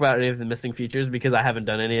going to talk about any of the missing features because I haven't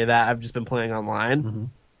done any of that. I've just been playing online. Mm-hmm.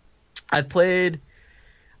 I've played...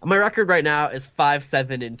 My record right now is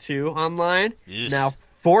 5-7-2 online. Yes. Now,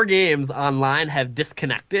 4 games online have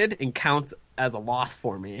disconnected and count as a loss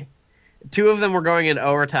for me. 2 of them were going in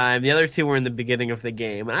overtime. The other 2 were in the beginning of the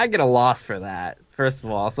game. And I get a loss for that, first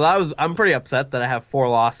of all. So I'm pretty upset that I have 4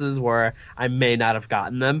 losses where I may not have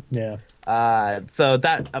gotten them. Yeah. So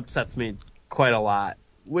that upsets me quite a lot.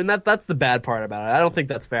 That's the bad part about it. I don't think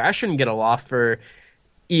that's fair. I shouldn't get a loss for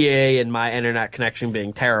EA and my internet connection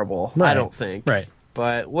being terrible. Right. I don't think. Right.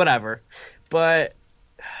 But whatever. But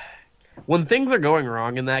when things are going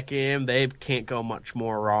wrong in that game, they can't go much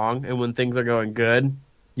more wrong. And when things are going good,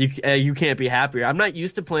 you can't be happier. I'm not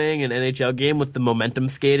used to playing an NHL game with the momentum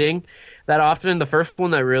skating that often. The first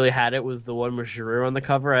one that really had it was the one with Giroux on the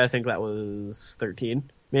cover. I think that was 13,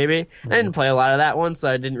 maybe. Mm-hmm. I didn't play a lot of that one, so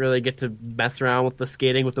I didn't really get to mess around with the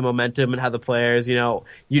skating, with the momentum, and how the players, you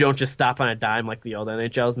don't just stop on a dime like the old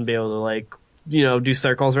NHLs and be able to, do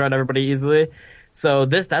circles around everybody easily. So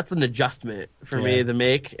that's an adjustment for me to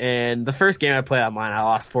make. And the first game I played online, I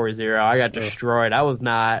lost 4-0. I got destroyed. I was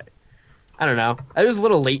not... I don't know. There was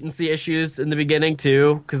little latency issues in the beginning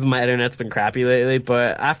too, because my internet's been crappy lately.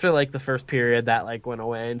 But after the first period, that went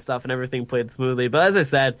away and stuff, and everything played smoothly. But as I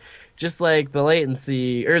said, just the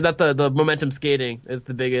latency or the momentum skating is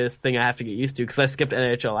the biggest thing I have to get used to, because I skipped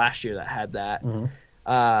NHL last year that had that.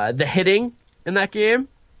 Mm-hmm. The hitting in that game,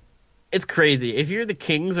 it's crazy. If you're the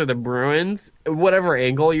Kings or the Bruins, whatever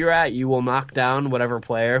angle you're at, you will knock down whatever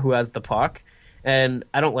player who has the puck. And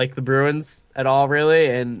I don't like the Bruins at all, really,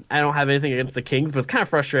 and I don't have anything against the Kings, but it's kind of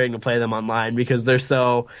frustrating to play them online because they're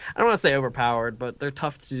so, I don't want to say overpowered, but they're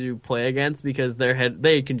tough to play against because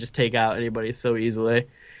they can just take out anybody so easily.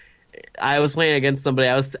 I was playing against somebody,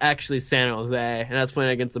 I was actually San Jose, and I was playing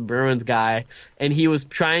against a Bruins guy, and he was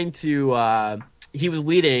trying to, he was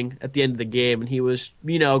leading at the end of the game, and he was,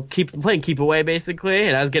 playing keep away, basically,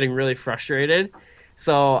 and I was getting really frustrated.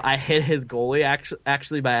 So I hit his goalie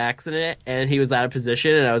actually by accident, and he was out of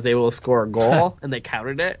position, and I was able to score a goal, and they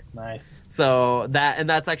counted it. Nice. So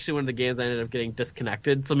that's actually one of the games I ended up getting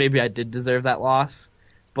disconnected. So maybe I did deserve that loss,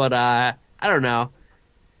 but I don't know.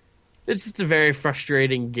 It's just a very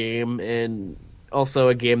frustrating game, and also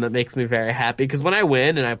a game that makes me very happy because when I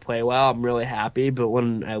win and I play well, I'm really happy. But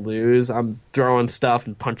when I lose, I'm throwing stuff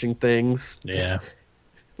and punching things. Yeah.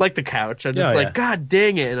 Like the couch. I'm just God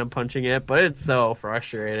dang it, and I'm punching it. But it's so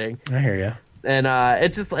frustrating. I hear you. And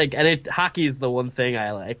it's just like, hockey is the one thing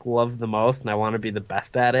I like love the most, and I want to be the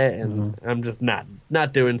best at it. And I'm just not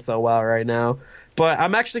doing so well right now. But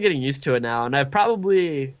I'm actually getting used to it now, and I've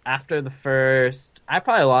probably I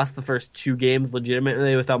probably lost the first 2 games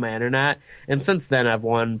legitimately without my internet, and since then I've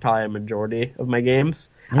won probably a majority of my games.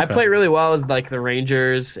 Okay. I play really well as like the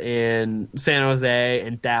Rangers in San Jose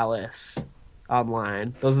and Dallas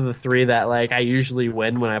online. Those are the 3 that like I usually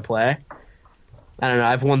win when I play. I don't know.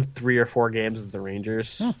 I've won 3 or 4 games as the Rangers.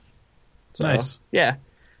 So, Nice. Yeah.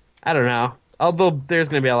 I don't know. Although there's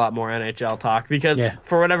going to be a lot more NHL talk because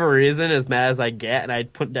for whatever reason, as mad as I get, and I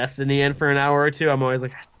put Destiny in for an hour or 2, I'm always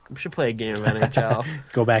like, I should play a game of NHL.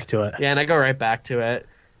 Go back to it. Yeah, and I go right back to it.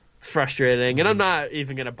 It's frustrating, and I'm not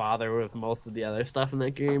even going to bother with most of the other stuff in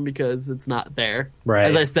that game because it's not there. Right.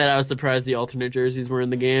 As I said, I was surprised the alternate jerseys were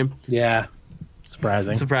in the game. Yeah.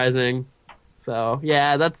 Surprising. So,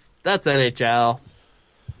 yeah, that's NHL.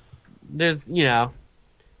 There's, the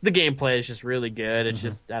gameplay is just really good. It's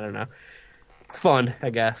just, I don't know. It's fun,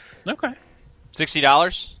 I guess. Okay.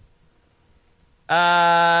 $60?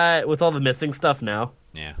 With all the missing stuff now.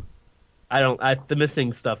 Yeah. The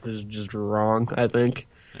missing stuff is just wrong, I think.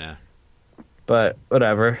 Yeah. But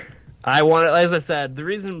whatever. As I said, the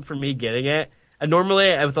reason for me getting it, and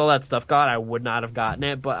normally with all that stuff gone, I would not have gotten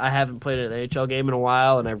it, but I haven't played an NHL game in a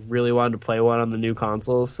while, and I really wanted to play one on the new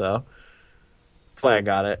consoles, so that's why I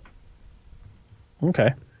got it.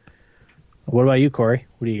 Okay. What about you, Corey?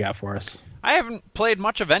 What do you got for us? I haven't played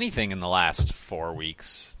much of anything in the last 4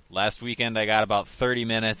 weeks. Last weekend, I got about 30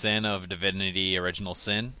 minutes in of Divinity Original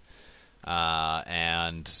Sin.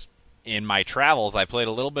 And in my travels, I played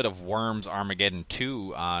a little bit of Worms Armageddon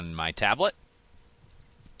 2 on my tablet.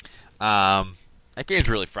 That game's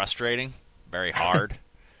really frustrating, very hard,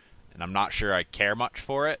 and I'm not sure I care much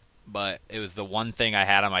for it, but it was the one thing I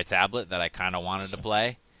had on my tablet that I kind of wanted to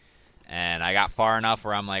play. And I got far enough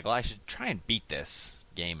where I'm like, well, I should try and beat this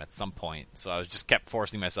game at some point. So I just kept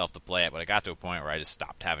forcing myself to play it, but I got to a point where I just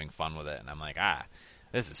stopped having fun with it, and I'm like,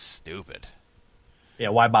 this is stupid. Yeah,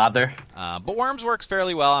 why bother? But Worms works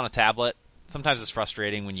fairly well on a tablet. Sometimes it's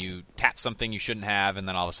frustrating when you tap something you shouldn't have, and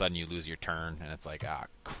then all of a sudden you lose your turn, and it's like,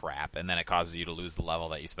 crap. And then it causes you to lose the level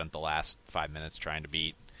that you spent the last 5 minutes trying to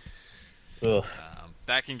beat. Ugh.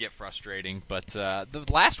 That can get frustrating, but the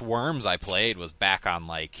last Worms I played was back on,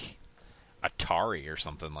 like, Atari or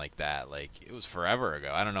something like that. Like, it was forever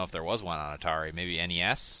ago. I don't know if there was one on Atari. Maybe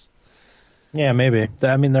NES? Yeah, maybe.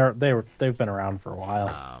 I mean, they've been around for a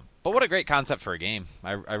while. But what a great concept for a game.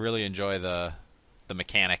 I really enjoy the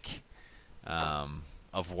mechanic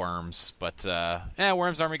of Worms. But,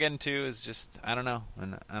 Worms Armageddon 2 is just, I don't know.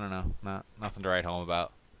 Nothing to write home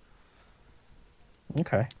about.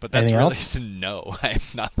 Okay. But that's Anything really else? no. I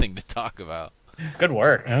have nothing to talk about. Good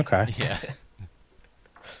work. Okay. Yeah.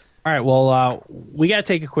 All right, well, we got to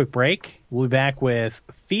take a quick break. We'll be back with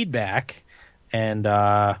feedback and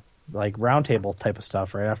like roundtable type of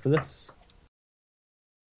stuff right after this.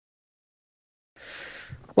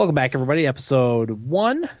 Welcome back, everybody. Episode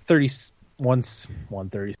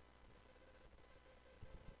 130.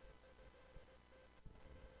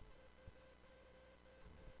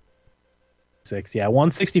 Yeah,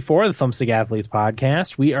 164 of the Thumbstick Athletes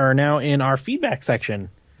podcast. We are now in our feedback section.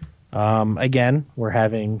 Again, we're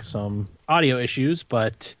having some audio issues,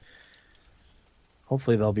 but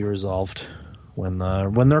hopefully they'll be resolved when the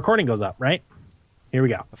recording goes up, right? Here we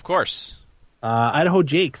go. Of course. Idaho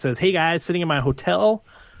Jake says, "Hey guys, sitting in my hotel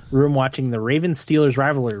room watching the Ravens-Steelers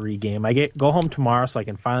rivalry game. I go home tomorrow so I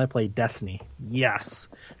can finally play Destiny." Yes.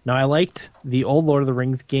 Now, I liked the old Lord of the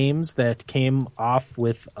Rings games that came off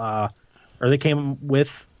with, after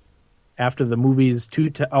the movies,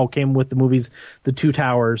 came with the movies. The Two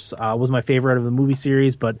Towers was my favorite of the movie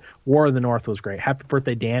series, but War of the North was great. Happy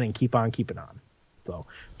birthday, Dan, and keep on keeping on. So,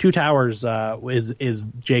 Two Towers is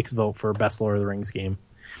Jake's vote for best Lord of the Rings game.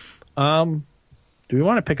 Do we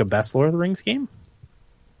want to pick a best Lord of the Rings game?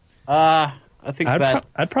 I think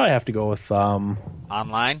I'd probably have to go with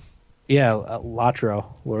Online? Yeah, Latro,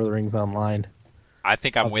 Lord of the Rings Online. I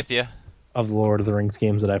think I'm with you. Of the Lord of the Rings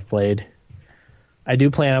games that I've played. I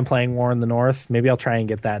do plan on playing War in the North. Maybe I'll try and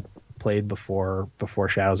get that played before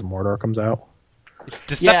Shadows of Mordor comes out. It's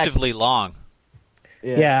deceptively long.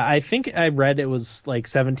 Yeah, I think I read it was like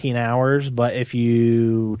 17 hours, but if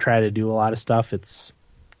you try to do a lot of stuff, it's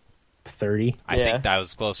 30. I think that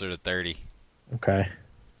was closer to 30. Okay.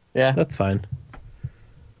 Yeah. That's fine.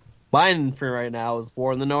 Mine for right now is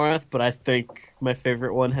War in the North, but I think my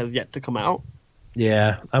favorite one has yet to come out.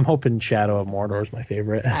 Yeah, I'm hoping Shadow of Mordor is my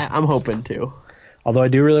favorite. I'm hoping to. Although I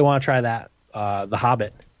do really want to try that, The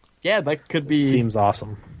Hobbit. Yeah, that could be. Seems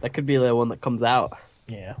awesome. That could be the one that comes out.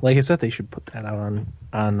 Yeah, like I said, they should put that out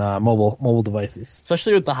on mobile devices.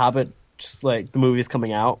 Especially with The Hobbit, just like the movies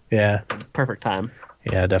coming out. Yeah, Perfect time.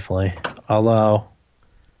 yeah, definitely. Although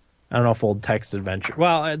I don't know if old text adventure.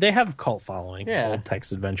 Well, they have a cult following. Yeah. Old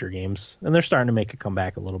text adventure games, and they're starting to make a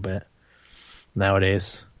comeback a little bit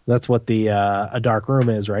nowadays. That's what the A Dark Room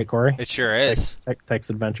is, right, Corey? It sure is. Text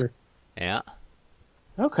adventure. Yeah.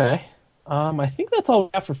 Okay. I think that's all we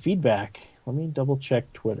got for feedback. Let me double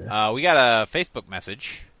check Twitter. We got a Facebook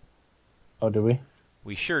message. Oh, do we?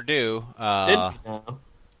 We sure do. No.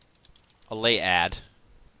 A late ad.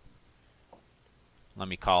 Let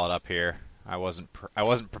me call it up here. I wasn't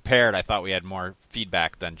prepared. I thought we had more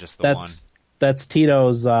feedback than just the one. That's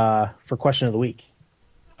Tito's for question of the week.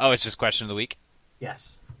 Oh, it's just question of the week?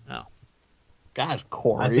 Yes. Oh. God,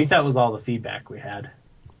 Corey. I think that was all the feedback we had.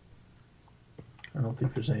 I don't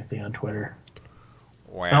think there's anything on Twitter.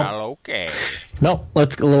 Well, okay. No,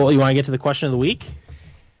 let's. You want to get to the question of the week?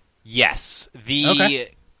 Yes. Okay.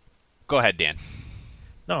 Go ahead, Dan.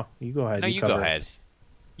 No, you go ahead. No, you cover go it. ahead.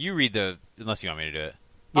 You read unless you want me to do it.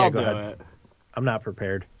 Yeah, I'll go do ahead. it. I'm not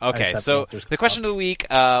prepared. I Okay, just have so answers the question of the week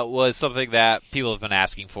was something that people have been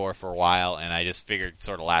asking for a while, and I just figured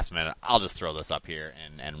sort of last minute, I'll just throw this up here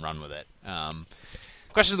and run with it.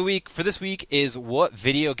 Question of the week for this week is, what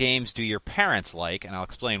video games do your parents like? And I'll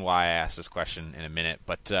explain why I asked this question in a minute.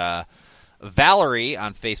 But Valerie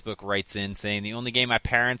on Facebook writes in saying, the only game my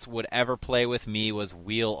parents would ever play with me was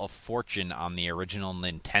Wheel of Fortune on the original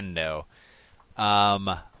Nintendo.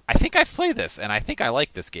 I think I've played this, and I think I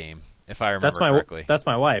like this game, if I remember correctly. That's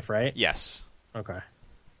my wife, right? Yes. Okay.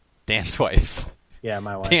 Dan's wife. Yeah,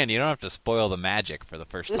 my wife. Dan, you don't have to spoil the magic for the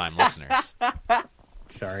first-time listeners.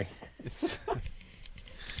 Sorry.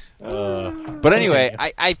 But anyway,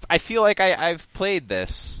 I feel like I've played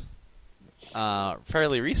this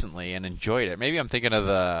fairly recently and enjoyed it. Maybe I'm thinking of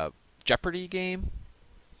the Jeopardy game.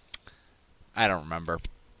 I don't remember.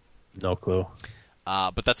 No clue.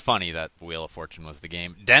 But that's funny that Wheel of Fortune was the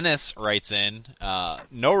game. Dennis writes in,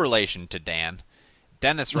 no relation to Dan.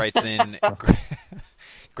 Dennis writes in,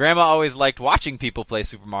 Grandma always liked watching people play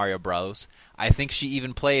Super Mario Bros. I think she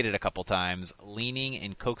even played it a couple times, leaning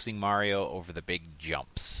and coaxing Mario over the big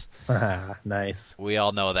jumps. Nice. We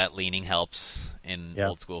all know that leaning helps in Yep.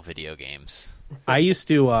 old school video games. I used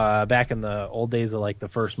to back in the old days of like the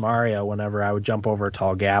first Mario. Whenever I would jump over a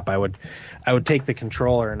tall gap, I would take the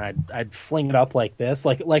controller and I'd fling it up like this,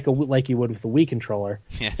 like you would with the Wii controller,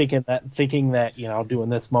 Yeah. thinking that doing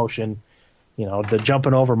this motion, the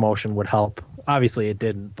jumping over motion would help. Obviously, it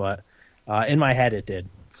didn't, but in my head, it did.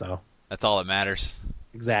 So That's all that matters.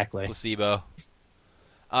 exactly. Placebo.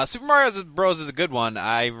 Super Mario Bros. Is a good one.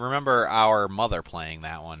 I remember our mother playing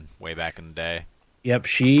that one way back in the day. Yep,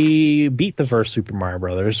 she beat the first Super Mario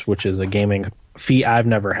Brothers, which is a gaming feat I've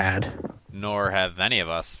never had. Nor have any of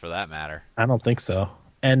us, for that matter. I don't think so.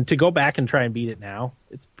 And to go back and try and beat it now,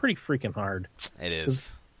 it's pretty freaking hard. It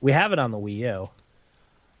is. We have it on the Wii U.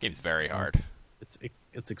 Game's very hard.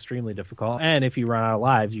 It's extremely difficult, and if you run out of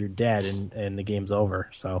lives, you're dead, and the game's over.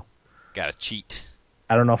 So Gotta cheat.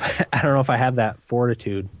 I don't know if I have that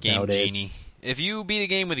fortitude Game nowadays. Genie. If you beat a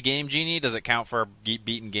game with a Game Genie, does it count for a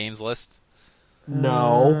beaten games list?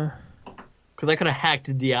 No. Because I could have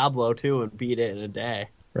hacked Diablo, too, and beat it in a day.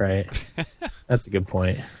 Right. That's a good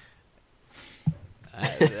point.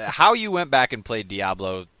 How you went back and played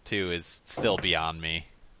Diablo 2 is still beyond me.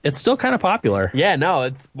 It's still kind of popular. Yeah, no,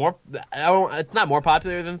 it's more. It's not more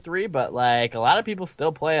popular than 3, but like a lot of people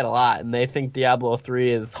still play it a lot, and they think Diablo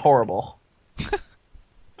 3 is horrible.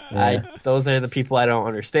 Yeah. Those are the people I don't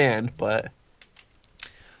understand, but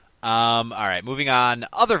All right, moving on.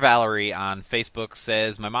 Other Valerie on Facebook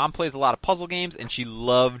says, my mom plays a lot of puzzle games, and she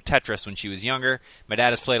loved Tetris when she was younger. My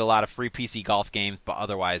dad has played a lot of free PC golf games, but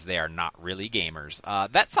otherwise they are not really gamers.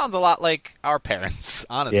 That sounds a lot like our parents,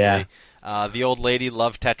 honestly. Yeah. The old lady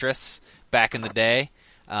loved Tetris back in the day,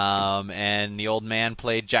 and the old man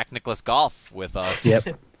played Jack Nicklaus Golf with us.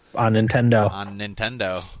 Yep. On Nintendo. On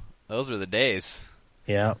Nintendo. Those were the days.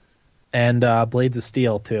 Yeah. And Blades of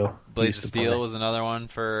Steel, too. Blades Used of to play. Steel was another one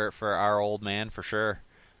for our old man, for sure.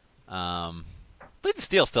 Blades of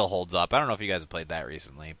Steel still holds up. I don't know if you guys have played that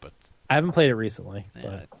recently, but I haven't played it recently, Yeah,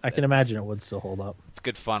 but I can imagine it would still hold up. it's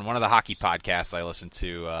good fun. One of the hockey podcasts I listened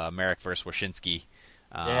to, Merrick vs. Wyshynski.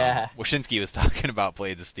 Yeah. Wyshynski was talking about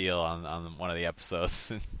Blades of Steel on one of the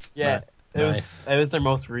episodes. yeah, Nice. It was their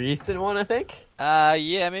most recent one, I think.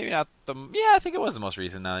 Yeah, maybe not the. Yeah, I think it was the most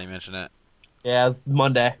recent. Now that you mention it. Yeah, it was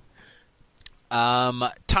Monday.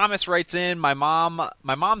 Thomas writes in, my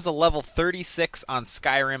mom's a level 36 on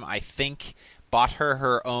Skyrim, I think. Bought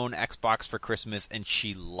her own Xbox for Christmas, and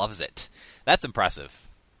she loves it. That's impressive.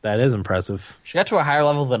 That is impressive. She got to a higher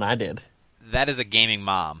level than I did. That is a gaming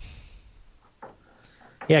mom.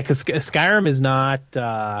 Yeah, because Skyrim is not.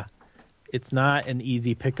 It's not an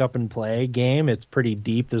easy pick up and play game. It's pretty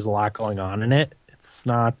deep. There's a lot going on in it. It's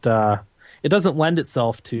not. It doesn't lend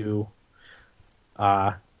itself to.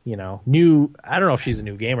 New. I don't know if she's a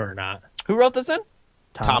new gamer or not. Who wrote this in?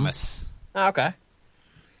 Thomas. Oh, okay.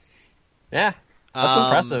 Yeah, that's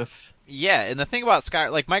impressive. Yeah, and the thing about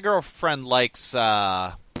Skyrim, like, my girlfriend likes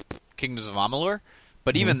Kingdoms of Amalur,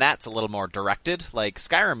 but even that's a little more directed. Like,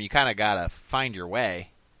 Skyrim, you kind of gotta find your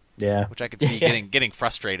way. Yeah. Which I could see getting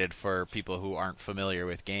frustrated for people who aren't familiar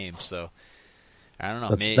with games. So I don't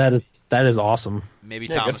know. That is awesome. Maybe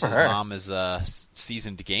Yeah, good for Thomas's her. mom is a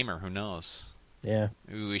seasoned gamer. Who knows? Yeah.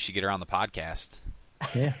 Maybe we should get her on the podcast.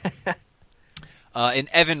 Yeah. And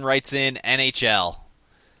Evan writes in NHL.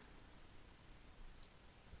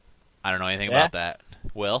 I don't know anything about that.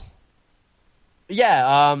 Will? Yeah,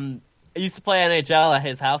 I used to play NHL at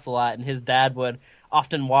his house a lot, and his dad would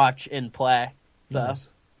often watch and play. So, Nice.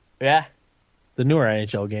 yeah. The newer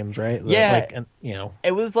NHL games, right? Yeah.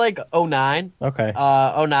 It was like 09, Okay.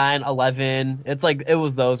 09, 11. It's like, it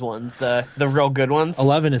was those ones, the real good ones.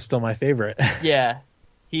 11 is still my favorite. Yeah.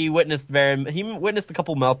 He witnessed a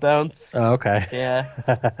couple meltdowns. Oh, okay.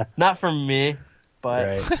 Yeah. Not from me, but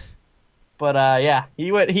Right. but yeah,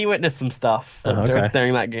 he witnessed some stuff okay.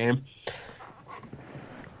 during that game.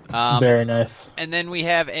 Very nice. And then we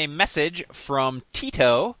have a message from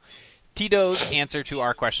Tito. Tito's answer to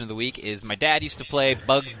our question of the week is, my dad used to play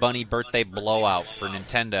Bugs Bunny Birthday Blowout for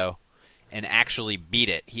Nintendo and actually beat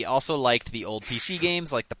it. He also liked the old PC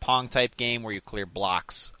games, like the Pong type game where you clear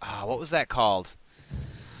blocks. What was that called?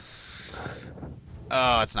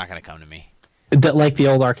 Oh, it's not going to come to me. Like the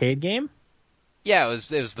old arcade game? Yeah, it was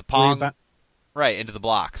the Pong, right, into the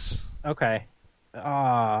blocks. Okay.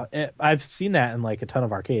 I've seen that in like a ton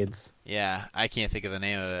of arcades. Yeah, I can't think of the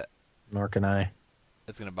name of it. Nor can I.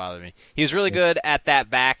 That's going to bother me. He was really good at that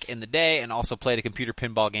back in the day and also played a computer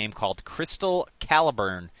pinball game called Crystal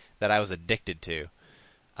Caliburn that I was addicted to.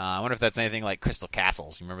 I wonder if that's anything like Crystal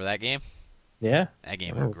Castles. You remember that game? Yeah. That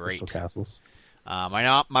game Oh, was great. Crystal Castles.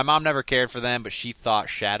 My mom never cared for them, but she thought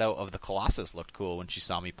Shadow of the Colossus looked cool when she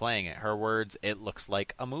saw me playing it. Her words, it looks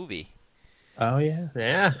like a movie. Oh, yeah.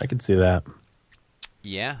 Yeah. I can see that.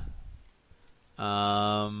 Yeah.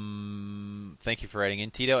 Thank you for writing in,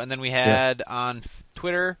 Tito. And then we had on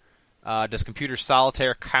Twitter, does Computer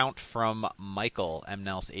Solitaire count from Michael,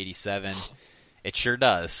 mnels87? It sure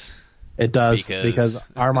does. It does, Because- because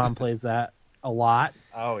our mom plays that a lot,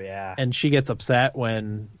 Oh yeah. and she gets upset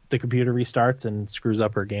when the computer restarts and screws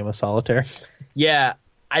up her game of solitaire. Yeah,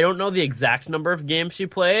 I don't know the exact number of games she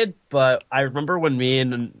played, but I remember when me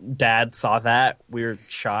and Dad saw that, we were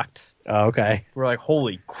shocked. Oh, okay. We're like,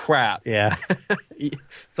 "Holy crap!" Yeah.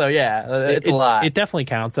 So yeah, it's a lot. It definitely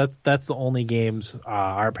counts. That's the only games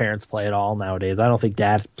our parents play at all nowadays. I don't think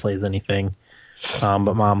Dad plays anything, but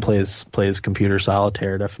Mom plays computer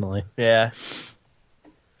solitaire definitely. Yeah,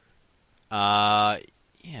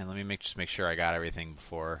 Yeah, let me just make sure I got everything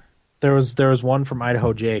before. There was one from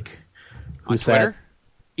Idaho Jake who On said, Twitter?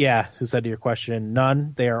 yeah, who said to your question,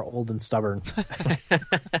 none. They are old and stubborn.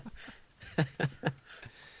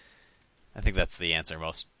 I think that's the answer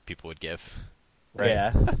most people would give.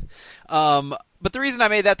 yeah. But the reason I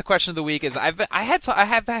made that the question of the week is I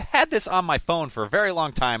have had this on my phone for a very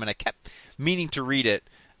long time, and I kept meaning to read it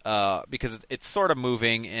because it's sort of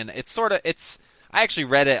moving, and I actually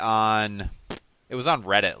read it on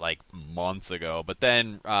Reddit like months ago, but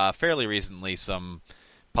then fairly recently some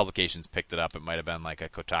publications picked it up. It might have been like a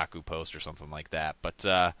Kotaku post or something like that. But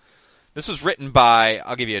this was written by,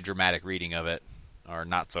 I'll give you a dramatic reading of it, or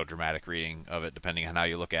not so dramatic reading of it, depending on how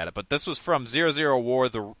you look at it. But this was from 00 War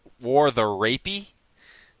the Rapey.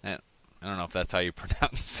 I don't know if that's how you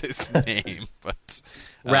pronounce his name, but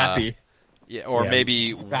Rappy. yeah, or Yeah.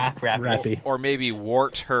 maybe Rappy. or maybe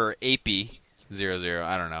Wart her apey 00.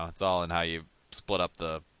 I don't know. It's all in how you split up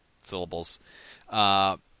the syllables.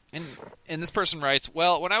 And this person writes,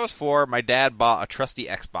 well, when I was 4, my dad bought a trusty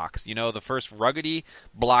Xbox. You know, the first ruggedy,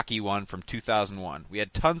 blocky one from 2001. We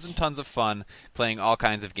had tons and tons of fun playing all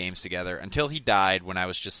kinds of games together until he died when I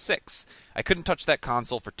was just 6. I couldn't touch that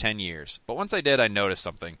console for 10 years. But once I did, I noticed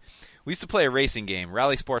something. We used to play a racing game,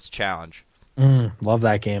 Rally Sports Challenge. Love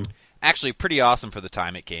that game. Actually, pretty awesome for the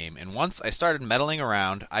time it came. And once I started meddling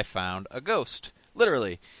around, I found a ghost.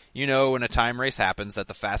 Literally. You know when a time race happens that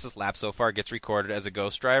the fastest lap so far gets recorded as a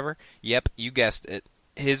ghost driver? Yep, you guessed it.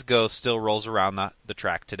 His ghost still rolls around the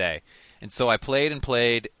track today. And so I played and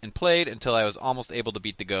played and played until I was almost able to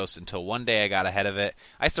beat the ghost, until one day I got ahead of it,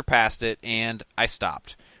 I surpassed it, and I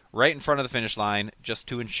stopped. Right in front of the finish line, just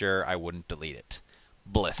to ensure I wouldn't delete it.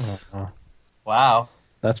 Bliss. Wow.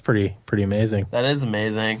 That's pretty amazing. That is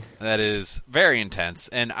amazing. That is very intense.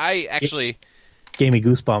 And I actually... Gave me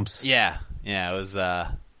goosebumps. Yeah, it was...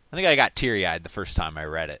 I think I got teary-eyed the first time I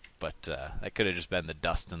read it, but that could have just been the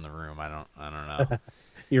dust in the room. I don't know.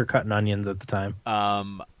 You were cutting onions at the time.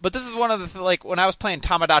 But this is one of the like when I was playing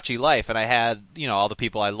Tamagotchi Life, and I had all the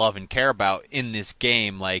people I love and care about in this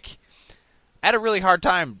game. Like, I had a really hard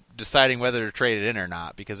time deciding whether to trade it in or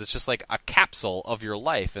not, because it's just like a capsule of your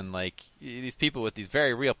life, and like these people with these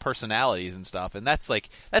very real personalities and stuff. And that's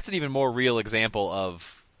an even more real example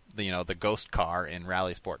of the ghost car in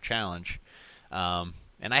Rally Sport Challenge.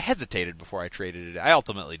 And I hesitated before I traded it. I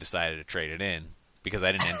ultimately decided to trade it in because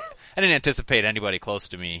I didn't anticipate anybody close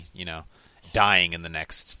to me, dying in the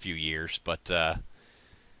next few years. But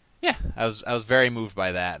yeah, I was very moved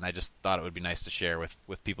by that, and I just thought it would be nice to share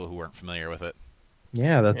with people who weren't familiar with it.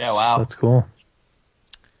 Yeah, that's cool.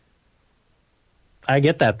 I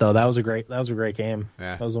get that though. That was a great game.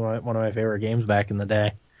 Yeah. That was one of my favorite games back in the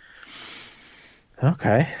day.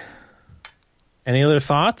 Okay. Any other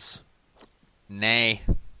thoughts? Nay.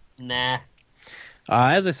 Nah.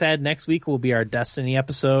 As I said, next week will be our Destiny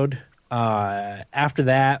episode. After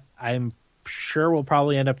that, I'm sure we'll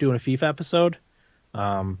probably end up doing a FIFA episode.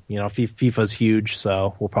 FIFA's huge,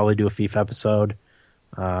 so we'll probably do a FIFA episode.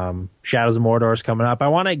 Shadows of Mordor is coming up. I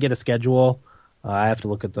want to get a schedule. I have to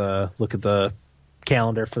look at the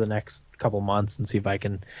calendar for the next couple months and see if I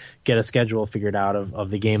can get a schedule figured out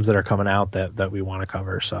of the games that are coming out that we want to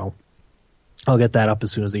cover. So I'll get that up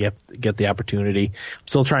as soon as I get the opportunity. I'm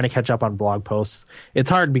still trying to catch up on blog posts. It's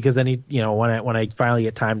hard because when I finally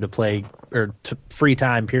get time to play or free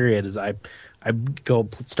time period is I go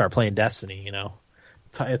start playing Destiny.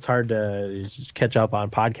 It's hard to just catch up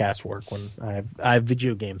on podcast work when I have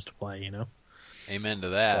video games to play. Amen to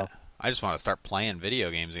that. So, I just want to start playing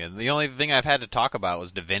video games again. The only thing I've had to talk about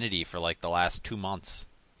was Divinity for like the last 2 months.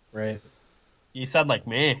 Right. You sound like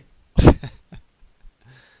me.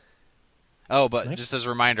 Oh, but just as a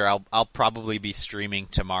reminder, I'll probably be streaming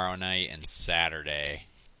tomorrow night and Saturday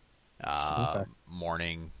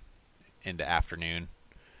morning into afternoon.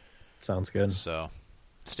 Sounds good. So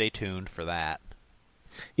stay tuned for that.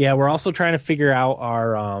 Yeah, we're also trying to figure out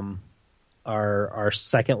our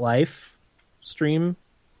Second Life stream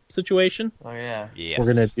situation. Oh yeah. Yes.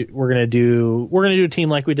 We're gonna do a team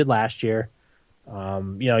like we did last year.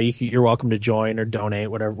 You're welcome to join or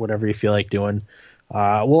donate, whatever you feel like doing.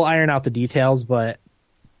 We'll iron out the details, but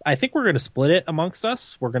I think we're going to split it amongst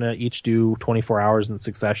us. We're going to each do 24 hours in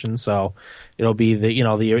succession, so it'll be the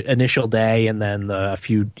initial day and then a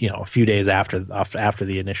few days after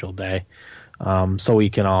the initial day, so we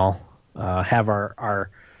can all have our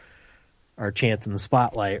chance in the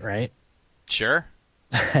spotlight, right? Sure.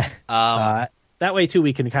 That way too,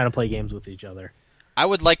 we can kind of play games with each other. I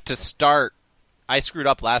would like to start. I screwed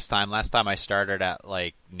up last time. Last time I started at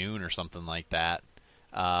like noon or something like that.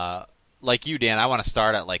 Like you, Dan, I want to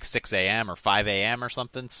start at like 6 a.m. or 5 a.m. or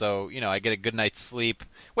something, so I get a good night's sleep,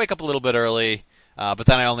 wake up a little bit early, but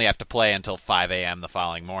then I only have to play until 5 a.m. the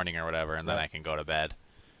following morning or whatever, and then I can go to bed.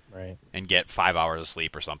 Right. And get 5 hours of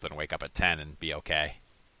sleep or something, wake up at 10 and be okay.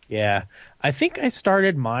 Yeah. I think I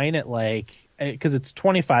started mine at because it's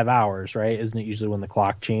 25 hours, right? Isn't it usually when the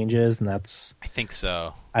clock changes? And that's... I think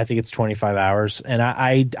so. I think it's 25 hours. And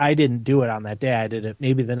I didn't do it on that day. I did it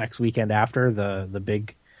maybe the next weekend after the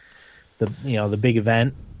big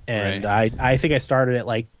event. And right. I think I started at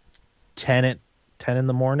like 10 in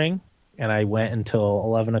the morning, and I went until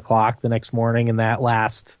 11 o'clock the next morning. And that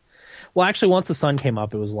actually, once the sun came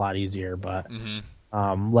up, it was a lot easier, but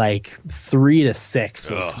like 3 to 6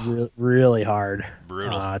 was really hard.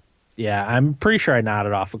 Brutal. Yeah, I'm pretty sure I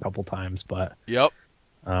nodded off a couple times, but yep.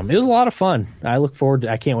 It was a lot of fun. I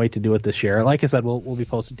can't wait to do it this year. Like I said, we'll be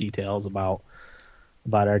posting details about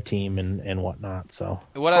our team and whatnot. So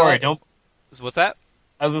what's that?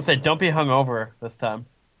 I was gonna say, don't be hungover this time.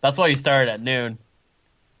 That's why you started at noon.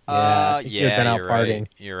 Yeah, you've been out partying. Right.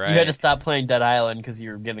 You're right. You had to stop playing Dead Island because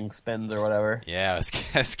you were getting spins or whatever. Yeah, I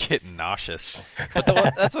was getting nauseous. But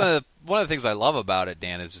that's one of the things I love about it,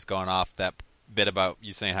 Dan, is just going off that bit about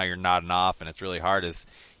you saying how you're nodding off and it's really hard. Is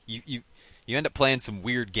you end up playing some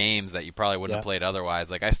weird games that you probably wouldn't have played otherwise.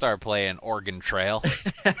 Like I started playing Oregon Trail.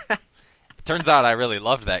 Turns out I really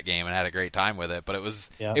loved that game and had a great time with it, but it was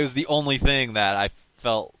the only thing that I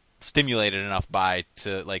felt stimulated enough by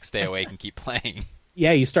to like stay awake and keep playing.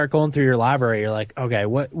 Yeah, you start going through your library. You're like, okay,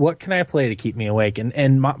 what can I play to keep me awake?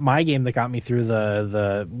 And my game that got me through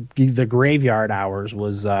the graveyard hours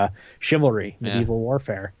was Chivalry, Medieval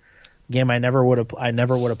Warfare. Game I never would have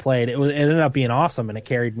played. It ended up being awesome, and it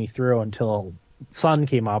carried me through until Sun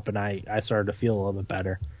came up, and I started to feel a little bit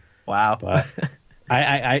better. Wow. But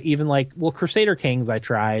I even like Crusader Kings. I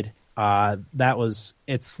tried.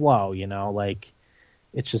 It's slow, like.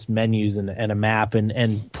 It's just menus and a map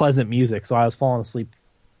and pleasant music. So I was falling asleep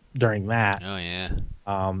during that. Oh yeah.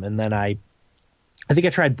 And then I think I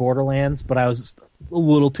tried Borderlands, but I was a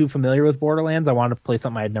little too familiar with Borderlands. I wanted to play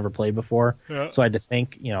something I had never played before, so I had to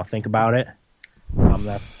think about it. That's when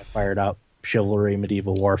I fired up Chivalry,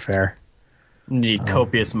 Medieval Warfare. Need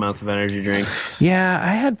copious amounts of energy drinks. Yeah,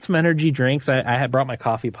 I had some energy drinks. I had brought my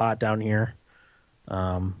coffee pot down here.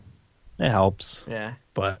 It helps. Yeah.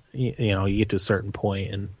 But you get to a certain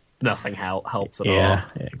point and nothing helps at all. Yeah,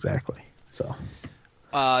 exactly. So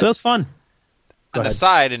it was fun. On the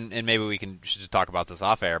side, and maybe we should just talk about this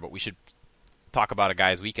off air, but we should talk about a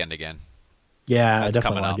guy's weekend again. Yeah, That's I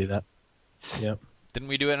definitely coming want up. to do that. Yep. Didn't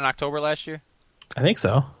we do it in October last year? I think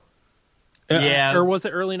so. Yeah, Or was it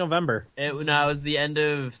early November? It was the end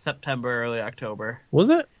of September, early October. Was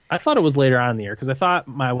it? I thought it was later on in the year because I thought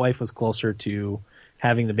my wife was closer to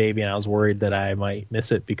having the baby, and I was worried that I might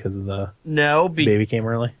miss it because of the baby came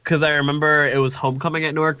early. Because I remember it was homecoming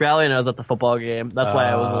at Newark Valley, and I was at the football game. That's why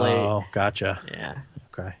I was late. Oh, gotcha. Yeah.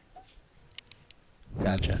 Okay.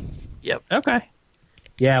 Gotcha. Yep. Okay.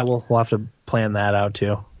 Yeah, we'll have to plan that out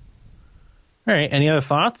too. All right. Any other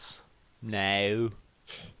thoughts? No.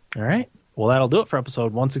 All right. Well, that'll do it for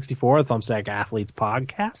episode 164 of Thumbstack Athletes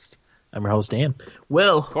Podcast. I'm your host, Dan.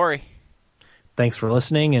 Will. Corey. Thanks for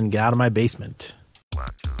listening, and get out of my basement. 1,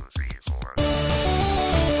 2, 3,